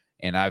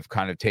 And I've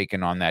kind of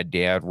taken on that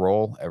dad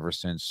role ever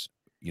since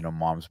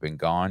mom's been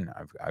gone.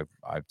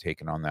 I've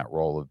taken on that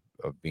role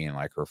of being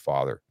like her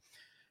father.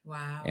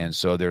 Wow. And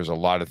so there's a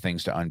lot of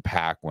things to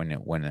unpack when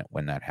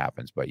that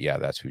happens. But yeah,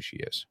 that's who she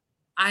is.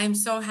 I'm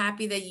so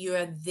happy that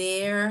you're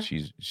there.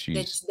 She's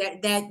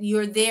that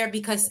you're there,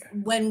 because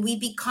when we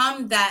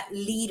become that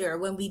leader,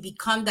 when we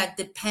become that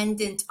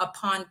dependent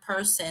upon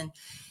person,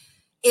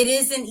 it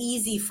isn't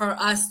easy for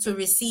us to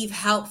receive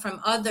help from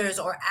others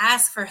or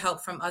ask for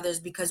help from others,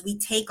 because we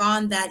take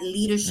on that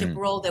leadership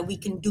role that we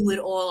can do it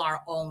all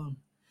our own.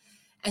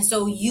 And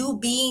so you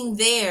being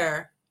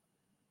there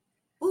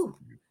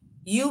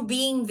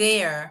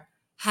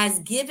has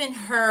given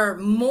her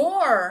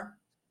more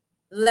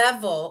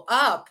level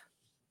up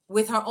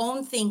with her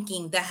own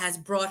thinking that has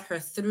brought her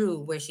through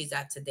where she's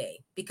at today,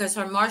 because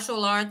her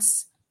martial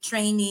arts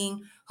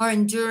training, her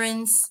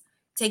endurance,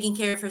 taking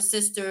care of her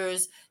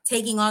sisters,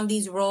 taking on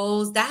these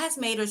roles, that has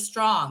made her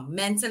strong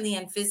mentally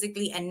and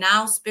physically, and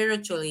now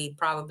spiritually,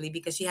 probably,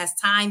 because she has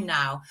time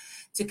now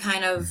to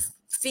kind of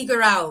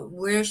figure out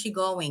where she's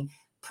going.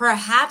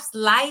 Perhaps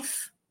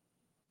life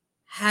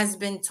has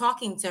been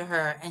talking to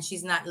her and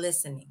she's not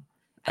listening.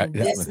 And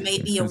this may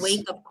be a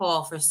wake-up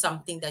call for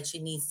something that she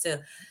needs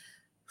to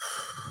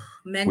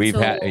we've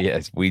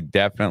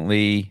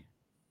definitely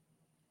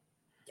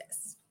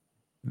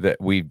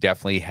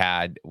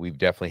had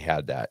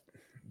that.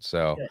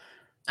 So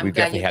we've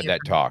definitely had that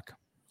talk.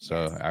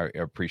 So yes. I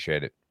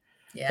appreciate it.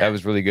 Yeah, that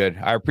was really good.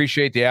 I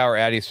appreciate the hour,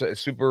 Addie.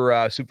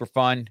 Super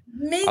fun.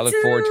 Me I look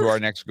forward to our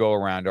next go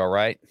around. All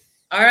right.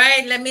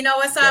 Let me know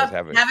what's up.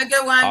 Have a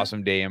good one.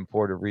 Awesome day in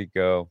Puerto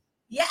Rico.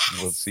 Yes.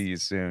 We'll see you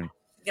soon.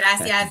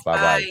 Gracias.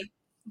 Bye.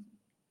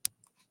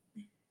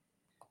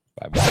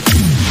 Bye.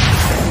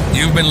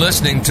 You've been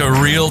listening to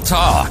Real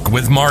Talk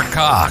with Mark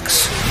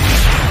Cox.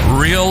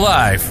 Real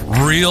life,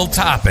 real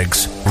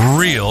topics,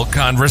 real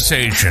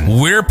conversation.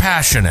 We're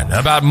passionate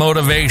about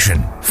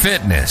motivation,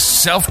 fitness,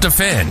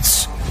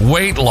 self-defense,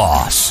 weight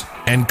loss,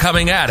 and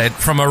coming at it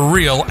from a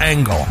real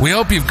angle. We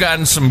hope you've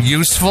gotten some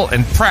useful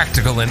and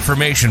practical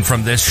information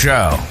from this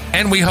show.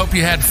 And we hope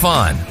you had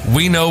fun.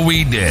 We know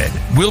we did.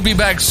 We'll be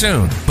back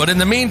soon. But in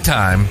the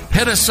meantime,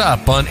 hit us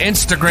up on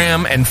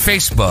Instagram and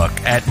Facebook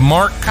at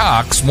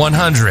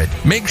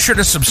MarkCox100. Make sure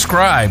to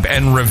subscribe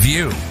and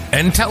review.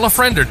 And tell a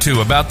friend or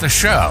two about the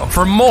show.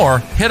 For more,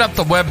 hit up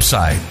the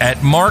website at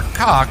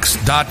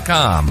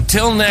markcox.com.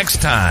 Till next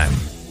time,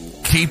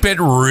 keep it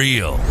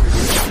real.